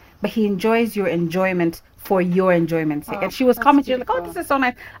thing, but he enjoys your enjoyment for your enjoyment's sake. And she was commenting like, "Oh, this is so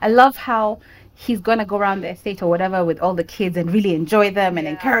nice. I love how he's gonna go around the estate or whatever with all the kids and really enjoy them and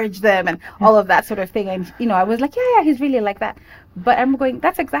encourage them and all of that sort of thing." And you know, I was like, yeah, he's really like that. But I'm going,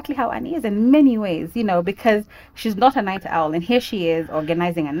 that's exactly how Annie is in many ways, you know, because she's not a night owl, and here she is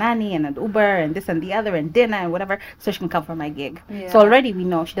organizing a nanny and an Uber and this and the other and dinner and whatever, so she can come for my gig. So already we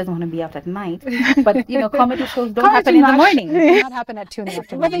know she doesn't want to be out at night, but you know, comedy shows don't happen in the morning. They do not happen at 2 in the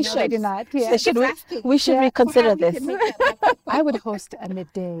afternoon. But they No, should. they do not. We should reconsider this. I would host a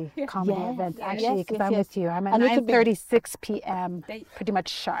midday comedy event, actually, because I'm with you. I'm at And it could be- 9:36 p.m. pretty much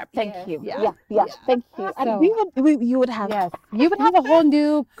sharp. Thank you. Yeah. Thank you. And So- you would have Yes, you would have a whole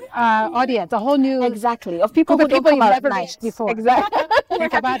new audience, a whole new exactly of people who group of don't people come you've out at never night. reached before. Exactly.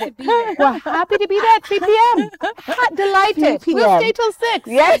 Think about it. We're happy to be there at 3 p.m. Delighted. 3 We'll p.m. stay till 6.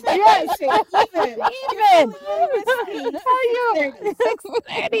 Yes. Even. Tell you.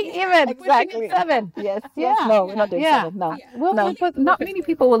 6:30 even. Exactly. 7. Yes. Yeah. No, we're not doing Yeah. seven. No. We'll put Not many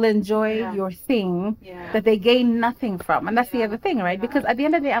people will enjoy your thing that they gain nothing from, and that's the other thing, right? Because at the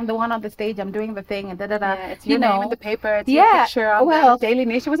end of the day, I'm the one on the stage, I'm doing the thing, and da da da. it's your name in the paper. It's your Yeah. picture on Well- the Daily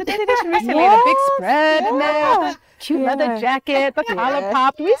Nation. Was it Daily Nation recently? The big spread and the cute leather jacket, the collar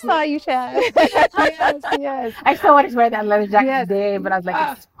popped. We saw you, Chad. yes. I still wanted to wear that leather jacket Yes. today, but I was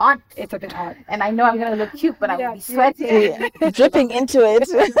like, it's hot. It's a bit hot. And I know I'm going to look cute, but I will be sweating. Dripping into it.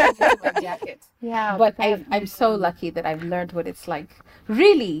 Yeah. But I'm so lucky that I've learned what it's like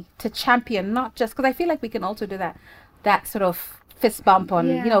really to champion, not just because I feel like we can also do that sort of fist bump on,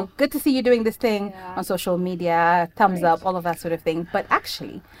 you know, good to see you doing this thing on social media, thumbs up, all of that sort of thing. But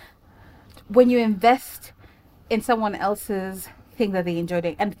actually, when you invest in someone else's thing that they enjoy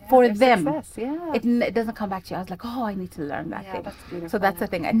doing, and for them, success, it doesn't come back to you. I was like, oh, I need to learn that thing. that's beautiful. So that's the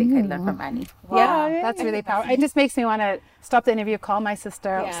thing I think I learned from Annie. Yeah, that's really powerful. It just makes me want to stop the interview, call my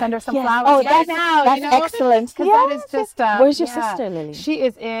sister, send her some Yes. flowers. Oh, right that's- now, that's you know? excellent. Because that is just. Where's your sister, Lily? She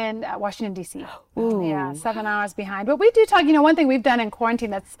is in Washington D.C. Ooh. Yeah, 7 hours behind. But we do talk. You know, one thing we've done in quarantine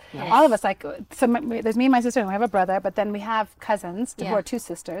that's all of us like. So there's me and my sister, and we have a brother, but then we have cousins who are 2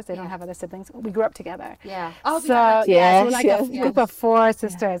 sisters. They don't have other siblings. We grew up together. Yeah. So Yes, so we're like yes, a group of 4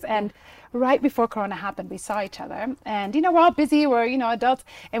 sisters, and right before Corona happened, we saw each other, and you know, we're all busy, we're, you know, adults,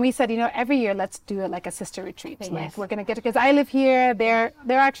 and we said, you know, every year let's do it like a sister retreat. Like we're gonna get it, because I live here, they're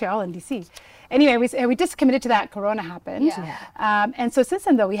actually all in DC. Anyway, we just committed to that. Corona happened, and so since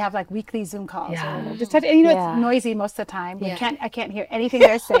then though, we have like weekly Zoom calls. And just and you know, it's noisy most of the time. I can't hear anything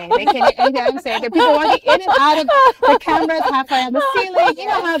they're saying. They can't hear anything I'm saying. There are people walking in and out of the cameras, halfway on the ceiling. You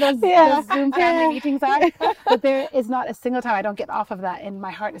know how those Zoom family meetings are. But there is not a single time I don't get off of that, and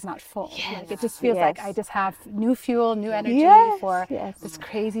my heart is not full. Like it just feels like I just have new fuel, new energy for this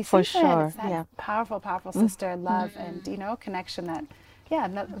crazy season. For sure, It's that powerful sister love and, you know, connection that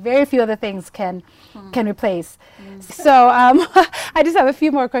very few other things can replace. So I just have a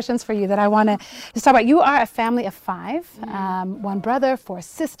few more questions for you that I want to just talk about. You are a family of 5, 1 brother, 4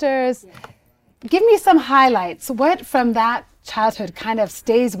 sisters. Give me some highlights. What from that childhood kind of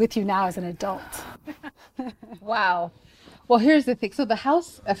stays with you now as an adult? Wow. Well, here's the thing. So the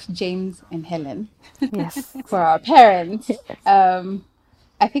house of James and Helen, Yes. for our parents,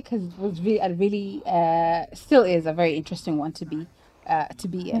 I think was really still is a very interesting one to be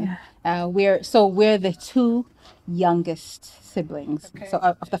in. We're the 2 youngest siblings. So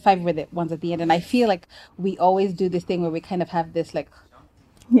of the 5, we're the ones at the end, and I feel like we always do this thing where we kind of have this like.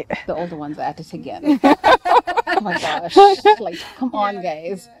 The older ones are at it again. Oh my gosh. Like, come on,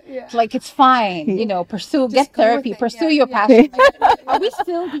 guys. Like, it's fine. You know, get therapy, pursue your passion. Like, are we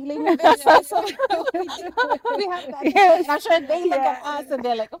still dealing with this? We have that. I'm sure they look at us and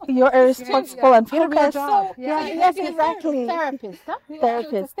they're like, oh, You're irresponsible and focused. job. Yes, exactly. Therapist.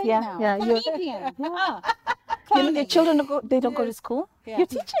 Therapist. Yeah. Comedian. Your children don't go to school. You're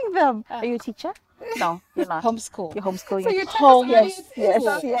teaching them. Are you a teacher? No, you're not. Homeschool. You're homeschooling. So you're home. yes, Yes.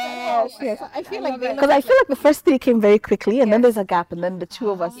 I feel like Because I feel like the first three came very quickly, and then there's a gap, and then the two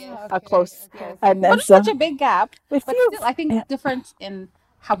of us are close. And then not such a big gap, it but feels, still, I think different in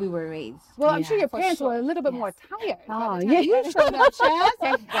how we were raised. Well, I'm sure your parents were a little bit more tired. Oh, By the time yeah. you showed up, Chaz.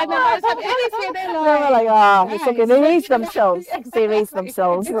 And then by the time Eddie's here, they're they were like, it's okay. guys, They raised themselves. They raised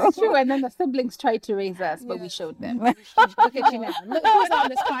themselves. It's true, and then the siblings tried to raise us, but we showed them. Look at you now. Look who's on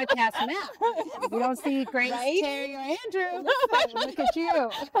this podcast now. We don't see Grace, Terry, or Andrew. Look at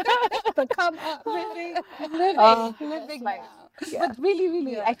you. The come up, living now. But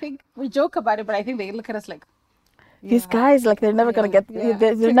really, I think we joke about it, but I think they look at us like, These guys, like, they're never gonna get.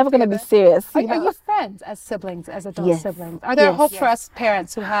 They're never gonna be serious. Are you friends as siblings, as adult Yes. siblings? Are there hope for us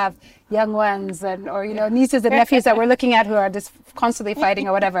parents who have young ones and or nieces and nephews that we're looking at who are just constantly fighting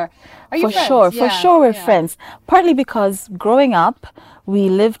or whatever? Are you friends? For sure, we're friends. Partly because growing up, we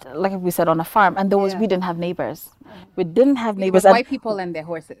lived, like we said, on a farm, and we didn't have neighbors. We didn't have neighbors. white people and their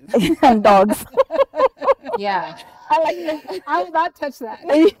horses. And dogs. Yeah. I like that. I will not touch that.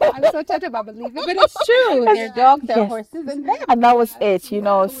 I'm so tempted about believing, but it's True. Their dogs, their Yes. horses, and them. And that was it, So we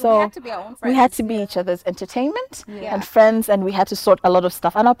had to be our own friends. we had to be each other's entertainment and friends, and we had to sort a lot of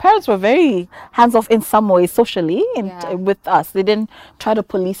stuff. And our parents were very hands-off in some ways socially with us. They didn't try to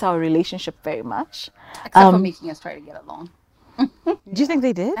police our relationship very much. Except for making us try to get along. Do you think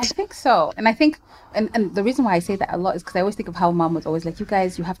they did? I think so. And I think, and the reason why I say that a lot is because I always think of how mom was always like, you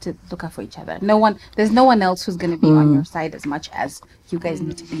guys, you have to look out for each other. There's no one else who's going to be on your side as much as you guys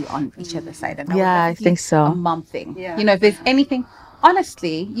need to be on each other's side. And that was I definitely think so. A mom thing. Yeah. If there's anything,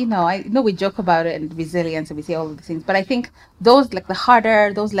 honestly, I know we joke about it and resilience and we say all of these things, but I think those, like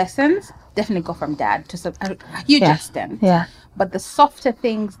those lessons definitely go from dad to a huge extent. Yeah. But the softer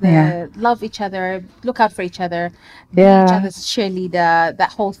things, love each other, look out for each other, be Yeah. each other's cheerleader,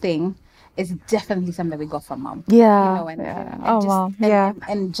 that whole thing is definitely something that we got from mom. Yeah.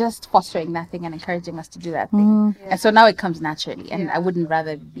 And just fostering that thing and encouraging us to do that thing. And so now it comes naturally, and I wouldn't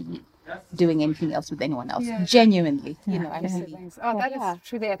rather be doing anything else with anyone else. Genuinely, I'm siblings. Oh, that is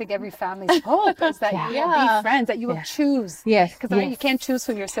truly, I think, every family's hope is that you will be friends, that you will choose. Yes. Because you can't choose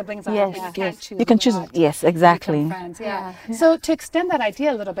who your siblings are. Yes, but you yes. can choose. You can choose. Yes, exactly. Friends. Yeah. So to extend that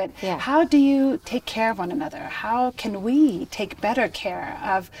idea a little bit, how do you take care of one another? How can we take better care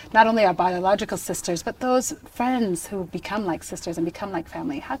of not only our biological sisters, but those friends who become like sisters and become like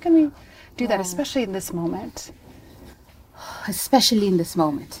family? How can we do that, especially in this moment? Especially in this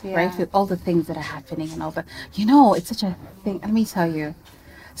moment, right? With all the things that are happening and all the, it's such a thing. Let me tell you.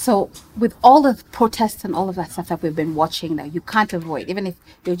 So with all the protests and all of that stuff that we've been watching now, you can't avoid, even if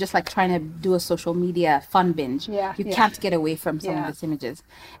you're just like trying to do a social media fun binge, you can't get away from some of these images.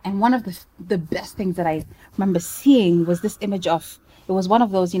 And one of the best things that I remember seeing was this image of, it was one of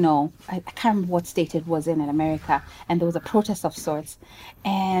those, I can't remember what state it was in America, and there was a protest of sorts,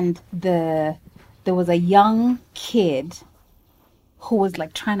 and there was a young kid who was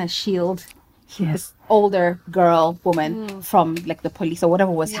like trying to shield this older woman from like the police or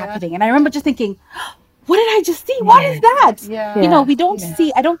whatever was happening. And I remember just thinking, what did I just see? What is that? We don't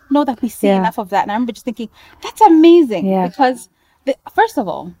see, I don't know that we see enough of that. And I remember just thinking, that's amazing. Because first of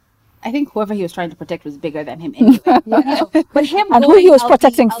all, I think whoever he was trying to protect was bigger than him anyway. But him and who he was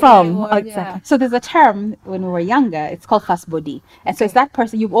protecting from. Exactly. So there's a term when we were younger, it's called fasbodi. And so it's that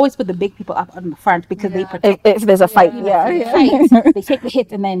person, you always put the big people up on the front because they protect. If there's a fight, They take the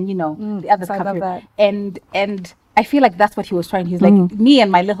hit and then, the others come through. And I feel like that's what he was trying. He was like, me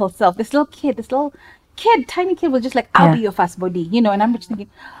and my little self, this little kid, tiny kid was just like, I'll be your fasbodi, and I'm just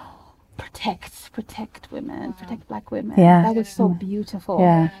thinking, protect women, protect Black women. That was so beautiful.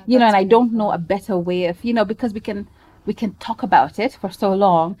 And I don't know a better way of, because we can talk about it for so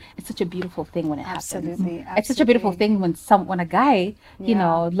long. It's such a beautiful thing when it happens. It's such a beautiful thing when a guy,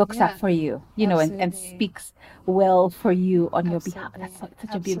 looks up for you, and speaks well for you on your behalf. That's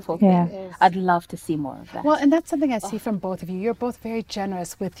such a beautiful thing. I'd love to see more of that. Well, and that's something I see from both of you. You're both very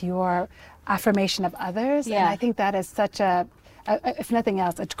generous with your affirmation of others. And I think that is such if nothing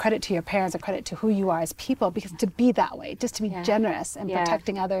else, a credit to your parents, a credit to who you are as people, because to be that way, just to be generous and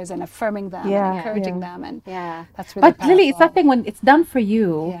protecting others and affirming them and encouraging them, and that's really powerful. Lily, it's that thing when it's done for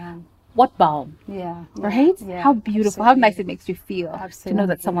you. What balm? Right? How beautiful, how nice it makes you feel to know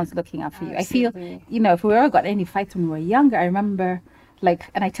that someone's looking out for you. I feel, if we ever got any fights when we were younger, I remember,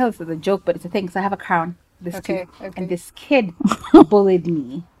 and I tell this as a joke, but it's a thing, because I have a crown, and this kid bullied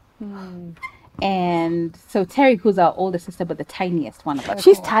me. And so Terry, who's our older sister, but the tiniest one of us.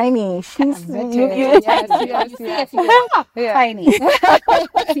 She's tiny. She's tiny.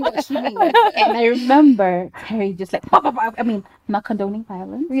 See what she means. And I remember Terry just like, pop, pop, pop. I mean, not condoning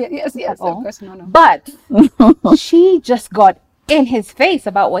violence. Yes, at all. of course, no. But she just got in his face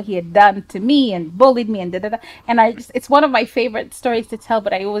about what he had done to me and bullied me and da-da-da. And it's one of my favorite stories to tell,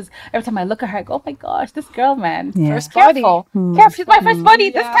 but I always, every time I look at her, I go, oh my gosh, this girl, man. Yeah. First body. Careful, she's my first body.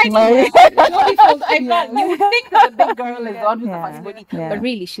 This tiny girl. I thought you would think that the big girl is the one who's the first body, but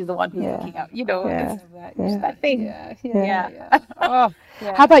really she's the one who's looking out. You know, it's that thing. Yeah. Oh,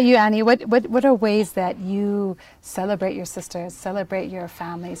 how about you, Annie? What are ways that you celebrate your sisters, celebrate your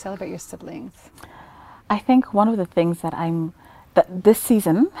family, celebrate your siblings? I think one of the things that this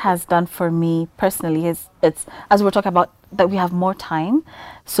season has done for me personally is it's, as we're talking about, that we have more time.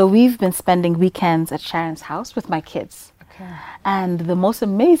 So we've been spending weekends at Sharon's house with my kids. Okay. And the most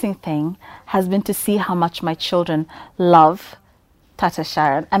amazing thing has been to see how much my children love Tata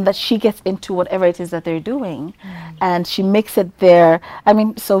Sharon, and that she gets into whatever it is that they're doing, and she makes it their, I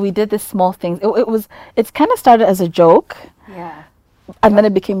mean, so we did this small thing. It's kind of started as a joke. Yeah. And then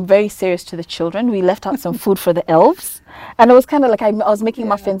it became very serious to the children. We left out some food for the elves. And it was kind of like I was making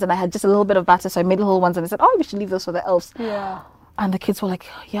muffins and I had just a little bit of batter. So I made little ones and I said, oh, we should leave those for the elves. Yeah. And the kids were like,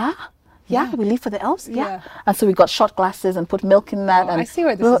 yeah, we leave for the elves? Yeah. And so we got shot glasses and put milk in that. And I see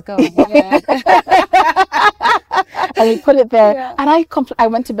where this is going. And we put it there. And I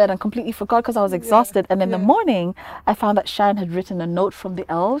went to bed and completely forgot because I was exhausted. And in the morning, I found that Sharon had written a note from the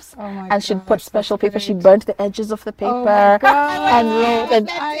elves. And she'd put special paper. She burnt the edges of the paper and wrote.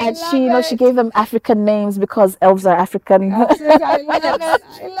 And she, she gave them African names because elves are African. Elves.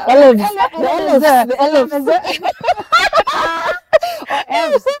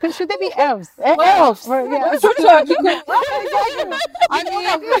 Elves. Should they be elves? Elves. I mean,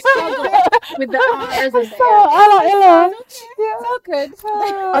 with the R's and so good.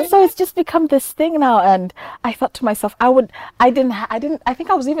 So it's just become this thing now, and I thought to myself, I think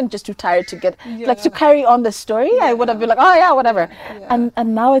I was even just too tired to get to carry on the story. I would have been like, oh yeah, whatever. And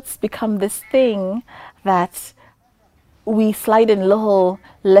now it's become this thing that we slide in little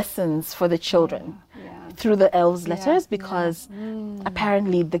lessons for the children. Through the elves' letters, because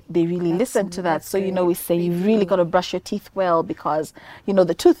apparently they really listen to that. So we say you really got to brush your teeth well because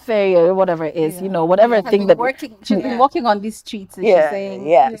the tooth fairy or whatever it is, whatever thing that she's been walking on these streets and she's saying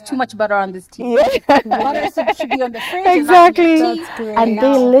there's too much butter on this teeth. Butter should be on the fridge. Exactly. And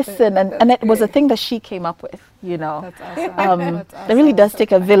they listen, and it was a thing that she came up with. That's awesome. It really does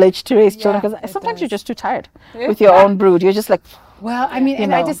take a village to raise children, because sometimes you're just too tired with your own brood. You're just like, well, I mean,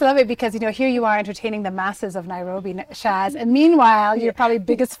 and I just love it because, here you are entertaining the masses of Nairobi, Shaz, and meanwhile, your probably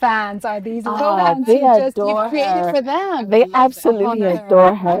biggest fans are these little ones they you created for them. They absolutely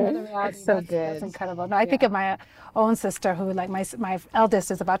adore her. That's so good. That's incredible. No, I think of my own sister who, like my eldest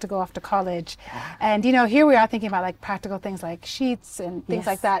is about to go off to college. And, here we are thinking about practical things like sheets and things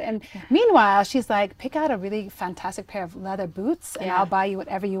like that. And meanwhile, she's like, pick out a really fantastic pair of leather boots and I'll buy you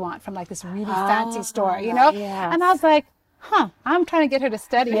whatever you want from this really fancy store, And I was like, I'm trying to get her to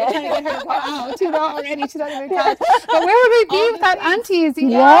study. You're trying to get her to go out, already. She's not even college. But where would we be without aunties?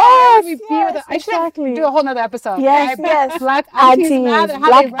 Yes, I should do a whole nother episode. Yes, Black aunties, how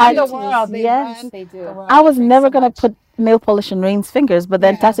they run the world. They do. I was never going to put nail polish in Rain's fingers, but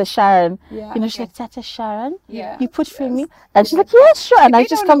then Tata Sharon, she's like, Tata Sharon, you put for me? And she's like, yes, sure. And I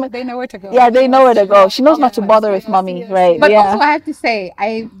just come. They know where to go. Yeah, they know where to go. She knows not to bother with mommy, right? But also I have to say,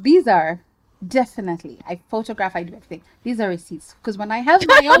 these are definitely, I photograph, I do everything. These are receipts, because when I have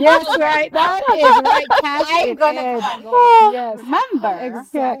my own yes, right, that is right, cash. I'm gonna remember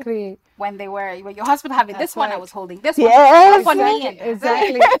exactly when your husband having this one, I was holding this one.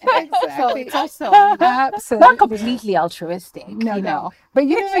 Exactly. So it's also not completely altruistic, no. But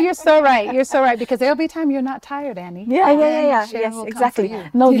you're so right. You're so right, because there'll be time you're not tired, Annie. Yeah. Yes, exactly.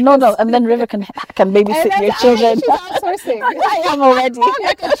 No. And then River can babysit your children. She's outsourcing. I am already.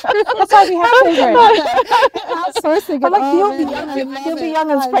 That's why we have children. Outsourcing. I'm like, he'll be young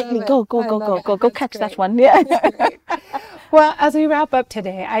and sprightly. Go catch that one. Yeah. Well, as we wrap up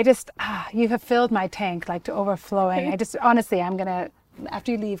today, I just, you have filled my tank to overflowing. Honestly, I'm going to,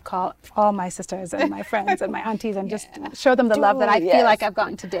 after you leave, call all my sisters and my friends and my aunties and just show them the love that I feel like I've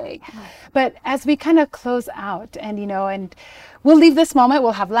gotten today. But as we kind of close out and, and we'll leave this moment,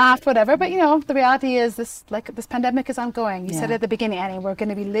 we'll have laughed, whatever, but the reality is this pandemic is ongoing. You said at the beginning, Annie, we're going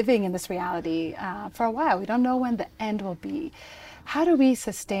to be living in this reality for a while. We don't know when the end will be. How do we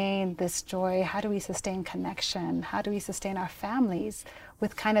sustain this joy? How do we sustain connection? How do we sustain our families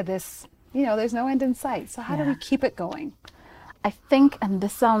with kind of this, there's no end in sight. So how do we keep it going? I think, and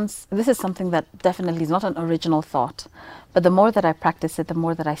this is something that definitely is not an original thought, but the more that I practice it, the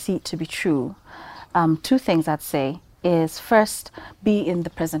more that I see it to be true. Two things I'd say is, first, be in the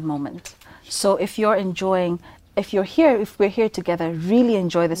present moment. So if we're here together, really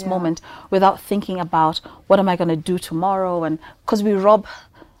enjoy this moment without thinking about what am I going to do tomorrow, and because we rob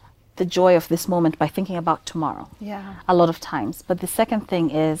the joy of this moment by thinking about tomorrow a lot of times. But the second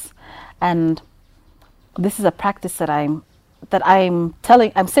thing is, and this is a practice that I'm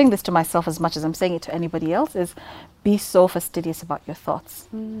saying this to myself as much as I'm saying it to anybody else, is be so fastidious about your thoughts.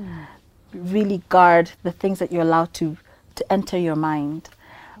 Really guard the things that you're allowed to enter your mind,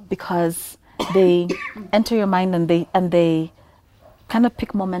 because they enter your mind and they kind of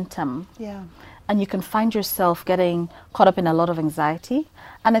pick momentum. And you can find yourself getting caught up in a lot of anxiety,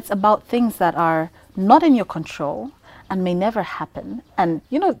 and it's about things that are not in your control and may never happen, and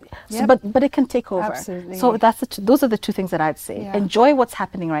so, but it can take over. Absolutely. So those are the two things that I'd say. Enjoy what's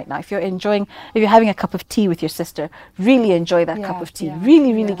happening right now. If you're having a cup of tea with your sister, really enjoy that cup of tea.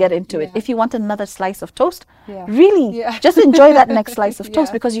 Really get into it. If you want another slice of toast, really just enjoy that next slice of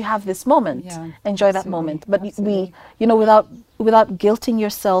toast, because you have this moment. Enjoy that moment. But without guilting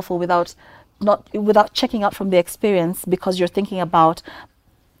yourself, or without checking out from the experience because you're thinking about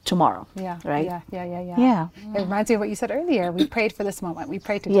tomorrow. Right? Yeah. It reminds me of what you said earlier. We prayed for this moment. We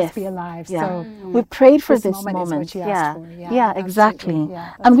prayed to just be alive. So we prayed for this moment. moment. Is what you asked for. Exactly.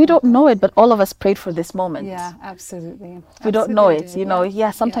 Yeah, and we don't know it, but all of us prayed for this moment. Yeah, absolutely. We don't know it.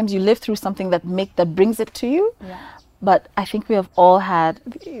 Sometimes you live through something that brings it to you. But I think we have all had,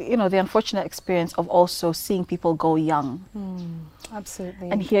 the unfortunate experience of also seeing people go young.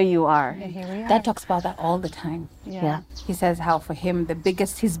 Absolutely. And here you are. And here we are. Dad talks about that all the time. Yeah. He says how for him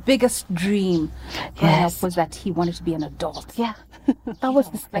his biggest dream growing up was that he wanted to be an adult. Yeah. That was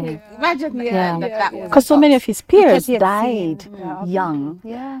his thing. Imagine that was because so many of his peers he had died seen, young.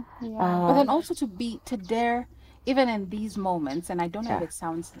 But then also to dare, even in these moments, and I don't know if it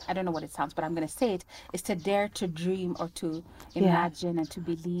sounds, I don't know what it sounds, but I'm going to say it, is to dare to dream or to imagine and to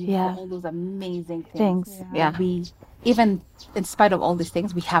believe for all those amazing things. We, even in spite of all these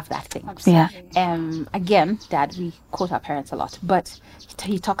things, we have that thing. Again, Dad, we quote our parents a lot, but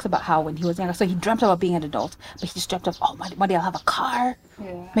he talks about how when he was younger, so he dreamt about being an adult, but he just dreamt of, one day I'll have a car,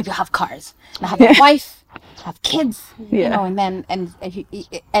 maybe I'll have cars, and I'll have a wife, I'll have kids, and then and he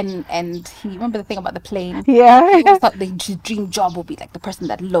remember the thing about the plane. He always thought his dream job would be like the person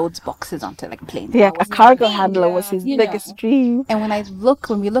that loads boxes onto like planes. A cargo handler was his biggest dream. And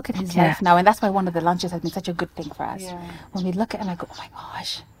when we look at his life now, and that's why one of the lunches has been such a good thing for us. When we look at him, I go, oh my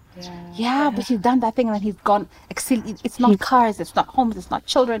gosh. But he's done that thing and then he's gone. It's not cars, it's not homes, it's not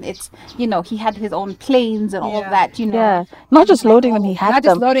children. It's he had his own planes and all of that. Not just loading them, he had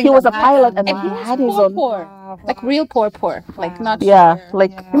them. He was a pilot and he had his own. Like real poor, like not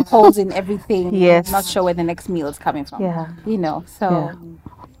like holes in everything. Not sure where the next meal is coming from. So.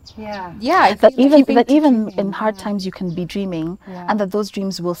 That even in hard times you can be dreaming, and that those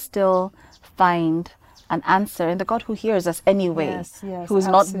dreams will still find an answer in the God who hears us anyway, who is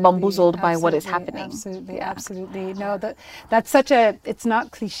not bamboozled by what is happening. Absolutely. No, that's it's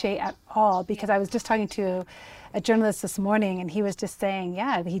not cliche at all, because I was just talking to a journalist this morning and he was just saying,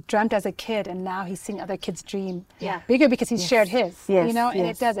 he dreamt as a kid and now he's seeing other kids dream bigger because he's shared his, and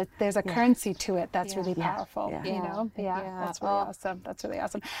it does it. There's a currency to it that's really powerful, That's really awesome. That's really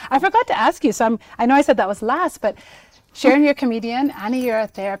awesome. I forgot to ask you, so I know I said that was last, but Sharon, you're a comedian. Annie, you're a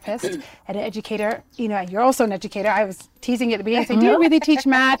therapist and an educator. You're also an educator. I was teasing you at the beginning, saying, do you really teach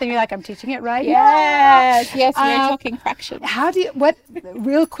math? And you're like, I'm teaching it right. Yes, you're talking fractions.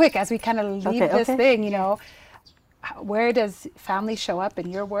 Real quick, as we kind of leave this thing, where does family show up in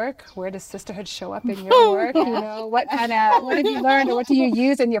your work? Where does sisterhood show up in your work? What have you learned, or what do you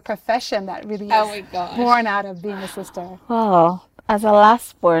use in your profession that really is born out of being a sister? Oh, as a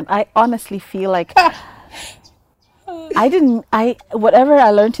last born, I honestly feel like whatever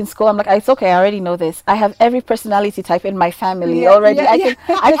I learned in school, I'm like, it's okay, I already know this. I have every personality type in my family already.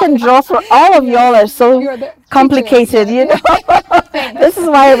 I can draw for all of y'all are so complicated, This is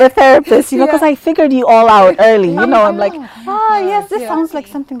why I'm a therapist, because I figured you all out early, I'm like, yes, this sounds like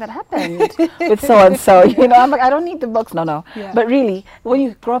something that happened with so-and-so, I'm like, I don't need the books, no. But really, when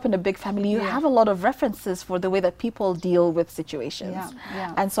you grow up in a big family, you have a lot of references for the way that people deal with situations.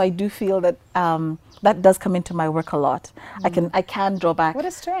 And so I do feel that that does come into my work a lot. I can draw back. What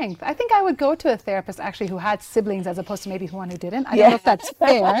a strength. I think I would go to a therapist actually who had siblings as opposed to maybe one who didn't. I don't know if that's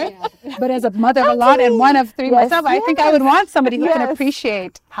fair, but as a mother of a lot and one of to be myself. I think I would want somebody who can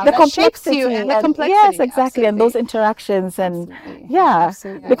appreciate how the that shapes complexity you and the and- complexity. Yes, exactly, and those interactions and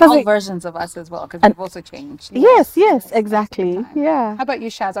Absolutely. because all we- versions of us as well, because we've also changed. yes, exactly, yeah. How about you,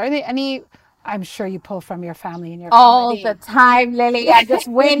 Shaz? Are there any? I'm sure you pull from your family and your All comedy. the time, Lily. I'm just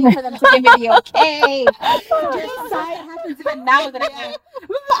waiting for them to give me the okay. Just it happens even now that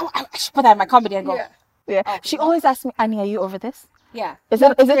I should put that in my comedy and go. Yeah, she always asks me, Annie, are you over this? Yeah. Is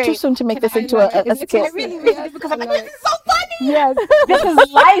it too soon to make this into a skit? Really, because I'm like, this is so funny. Yes. This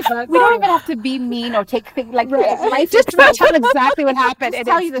is life. We don't even have to be mean or take things like life. Just tell exactly what happened. Just and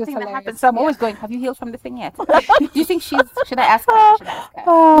tell it's you the just thing that hilarious. happened. So I'm always going, have you healed from this thing yet? Do you think should I ask her? Should I ask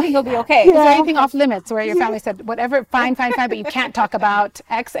her? I think it'll be okay. Is there anything off limits where your family said, whatever, fine, but you can't talk about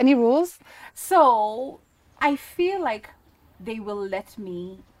X? Any rules? So I feel like they will let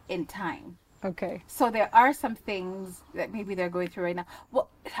me in time. Okay. So there are some things that maybe they're going through right now. Well,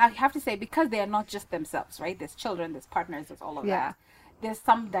 I have to say, because they are not just themselves, right? There's children, there's partners, there's all of that. There's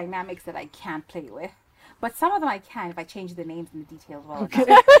some dynamics that I can't play with. But some of them I can if I change the names and the details well enough.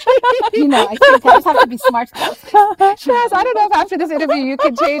 You know, I think I just have to be smart. Shaz, I don't know if after this interview you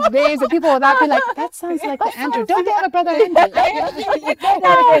can change names and people will not be like, that sounds like the Andrew. Don't they have a brother Andrew?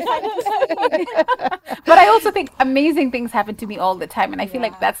 But I also think amazing things happen to me all the time. And I feel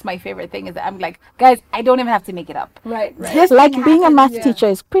like that's my favorite thing is that I'm like, guys, I don't even have to make it up. Right. Like being a math teacher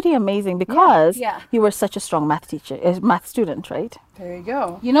is pretty amazing because Yeah. you were such a strong math teacher, math student, right? There you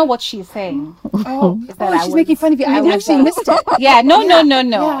go. You know what she's saying? Oh, Is that I she's was- making fun of you. I actually missed it. Yeah, no.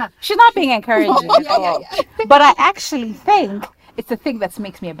 Yeah. She's not being encouraging at all. But I actually think it's the thing that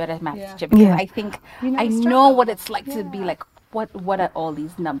makes me a better math teacher because I think I know what it's like to be like, what are all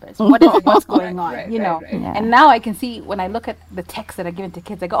these numbers? What's going on? You know? Yeah. And now I can see when I look at the texts that are given to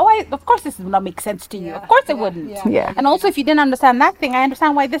kids, I go, of course this will not make sense to you. Of course it wouldn't. Yeah. And also if you didn't understand that thing, I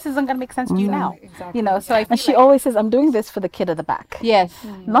understand why this isn't going to make sense to you now. Exactly. You know, so I feel And she always says, I'm doing this for the kid at the back. yes.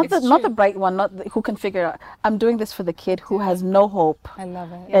 Not the bright one, who can figure out. I'm doing this for the kid who has no hope. I love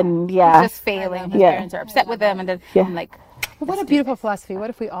it. And Just failing. His Yeah. parents are upset with them and then Yeah. I'm like, But what a beautiful philosophy. What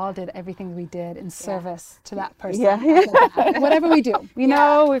if we all did everything we did in service to that person? Yeah. at the back? Whatever we do. You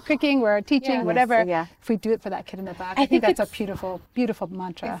know, we're cooking, we're teaching, whatever. yeah. If we do it for that kid in the back, I I think think that's a beautiful, beautiful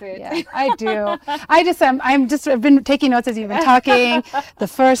mantra. Is it? Yeah, I do. I've been taking notes as you've been talking. The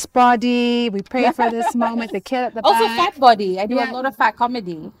first body, we pray for this moment, the kid at the also back. fat body. I do Yeah. a lot of fat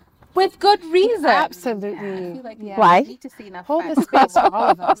comedy with good reason. Absolutely. Like, Why? I need to see enough Hold fat. the space for all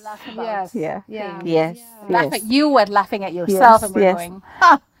of us. Laugh about Yes. Yeah. Yeah. Yes. Laugh Yes. at you and laughing at yourself, Yes, and we're yes. going,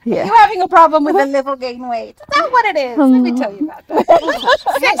 Yeah. you having a problem with a little gain weight? Is that what it is? Let me tell you about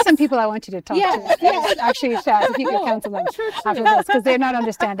that. There's some people I want you to talk to. Yes. Actually, Shaz, if you could counsel them after this, because they're not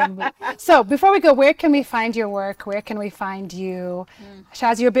understanding me. So before we go, where can we find your work? Where can we find you?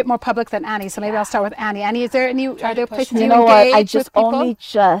 Shaz, you're a bit more public than Annie, so maybe I'll start with Annie. Annie, are there places You you know what? engage I just with people? only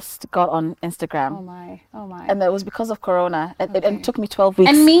just got on Instagram. Oh my. And that was because of Corona. And it took me 12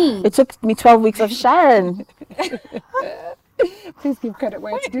 weeks. And me. It took me 12 weeks of Sharon. Please give credit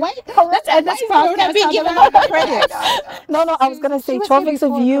where it's due. Let's end this podcast. Be given all the credit. No, I was going to say was 12 here weeks of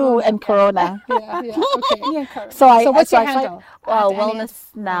before you Corona. and Corona. Yeah. Okay. So what's your I tried- handle? Wellness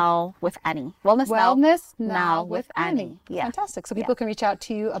Now with Annie. Wellness Now with Annie. Yeah. Fantastic. So people can reach out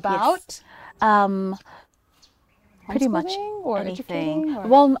to you about Pretty much homeschooling or anything. educating or-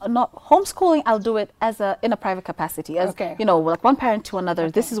 Well, not homeschooling. I'll do it in a private capacity, as Okay. like one parent to another.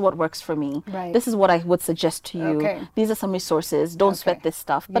 This is what works for me. Right. This is what I would suggest to you. Okay. These are some resources. Don't sweat Okay. this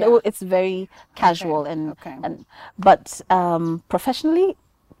stuff. But Yeah. it's very casual Okay. but professionally,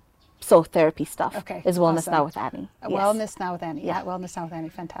 so therapy stuff Okay. is Wellness Awesome. Now with Annie. Yes. Wellness Now with Annie. Yeah, Wellness Now with Annie.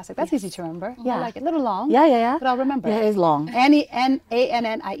 Fantastic. That's easy to remember. I Yeah. like it. A little long. Yeah. But I'll remember. Yeah, it is long. Annie,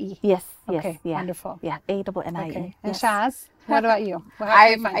 Annie. Yes. Okay, Yeah. wonderful. Yeah. ANNIE. Okay. And Yes. Shaz, what about you? How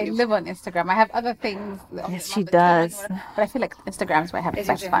can we find I you? live on Instagram. I have other things. Yes, she does. But I feel like Instagram's where I have the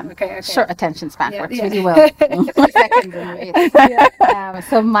best fun. Okay. Short attention span works yeah. really well. 3 seconds anyway.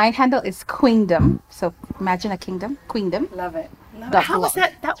 So my handle is Queendom. So imagine a kingdom. Queendom. Love it. Dot How is blog.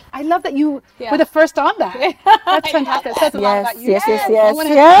 that? I love that you were the first on that. That's fantastic. It says a lot Yes, about you. yes. No one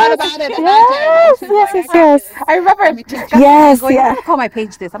has Yes. thought about it. Yes. I remember Yes, going, yeah. I'm gonna call my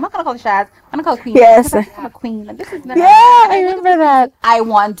page this. I'm not gonna call it Shaz. I'm gonna call it Queen. Yes. I'm a queen. And this is Yeah, I remember that. I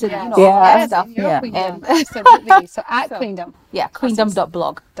wanted, Yes. Yeah. all that stuff. Your Yeah. Queendom. Absolutely. So at Queendom. Yeah,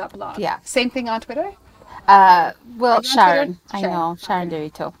 queendom.blog. Blog. Yeah. Same thing on Twitter? Well, Sharon. I Sharon. know. Sharon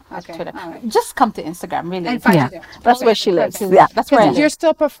Derito. That's Okay, Twitter. all right. Just come to Instagram, really. And find Yeah. you there. That's Okay, where she lives. perfect. Yeah, that's where I Because you're live.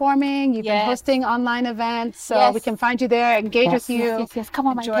 still performing, you've been Yes. hosting online events, so Yes. we can find you there, engage with you. Yes. Come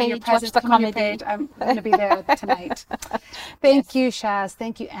on my enjoy your page, watch presence. the Come on your comedy. page. I'm going to be there tonight. Thank you, Shaz.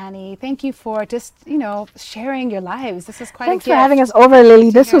 Thank you, Annie. Thank you for just, sharing your lives. This is quite Thanks a for gift. having us over,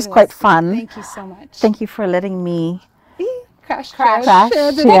 Lily. This hear was quite this. fun. Thank you so much. Thank you for letting me Crash. crash. Yeah.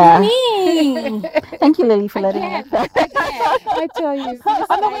 Thank you, Lily, for letting me. I tell you.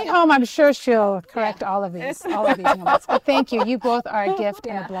 On the way home, I'm sure she'll correct all of these moments. But thank you. You both are a gift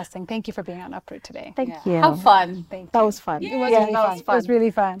and a blessing. Thank you for being on Uproot today. Thank you. How fun. That was fun. It was really fun. It was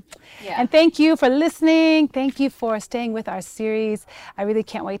really fun. Yeah. And thank you for listening. Thank you for staying with our series. I really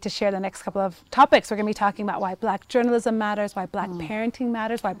can't wait to share the next couple of topics. We're going to be talking about why Black journalism matters, why Black parenting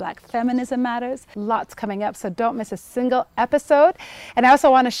matters, why Black feminism matters. Lots coming up, so don't miss a single episode. And I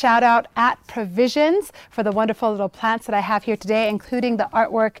also want to shout out at Provisions for the wonderful little plants that I have here today, including the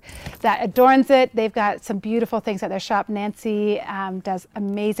artwork that adorns it. They've got some beautiful things at their shop. Nancy does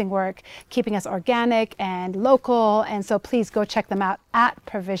amazing work keeping us organic and local, and so please go check them out at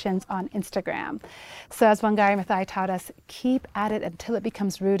Provisions on Instagram. So as Wangari Maathai taught us, keep at it until it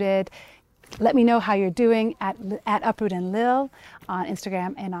becomes rooted. Let me know how you're doing at Uproot and Lil on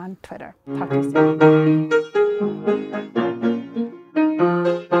Instagram and on Twitter. Talk to you soon.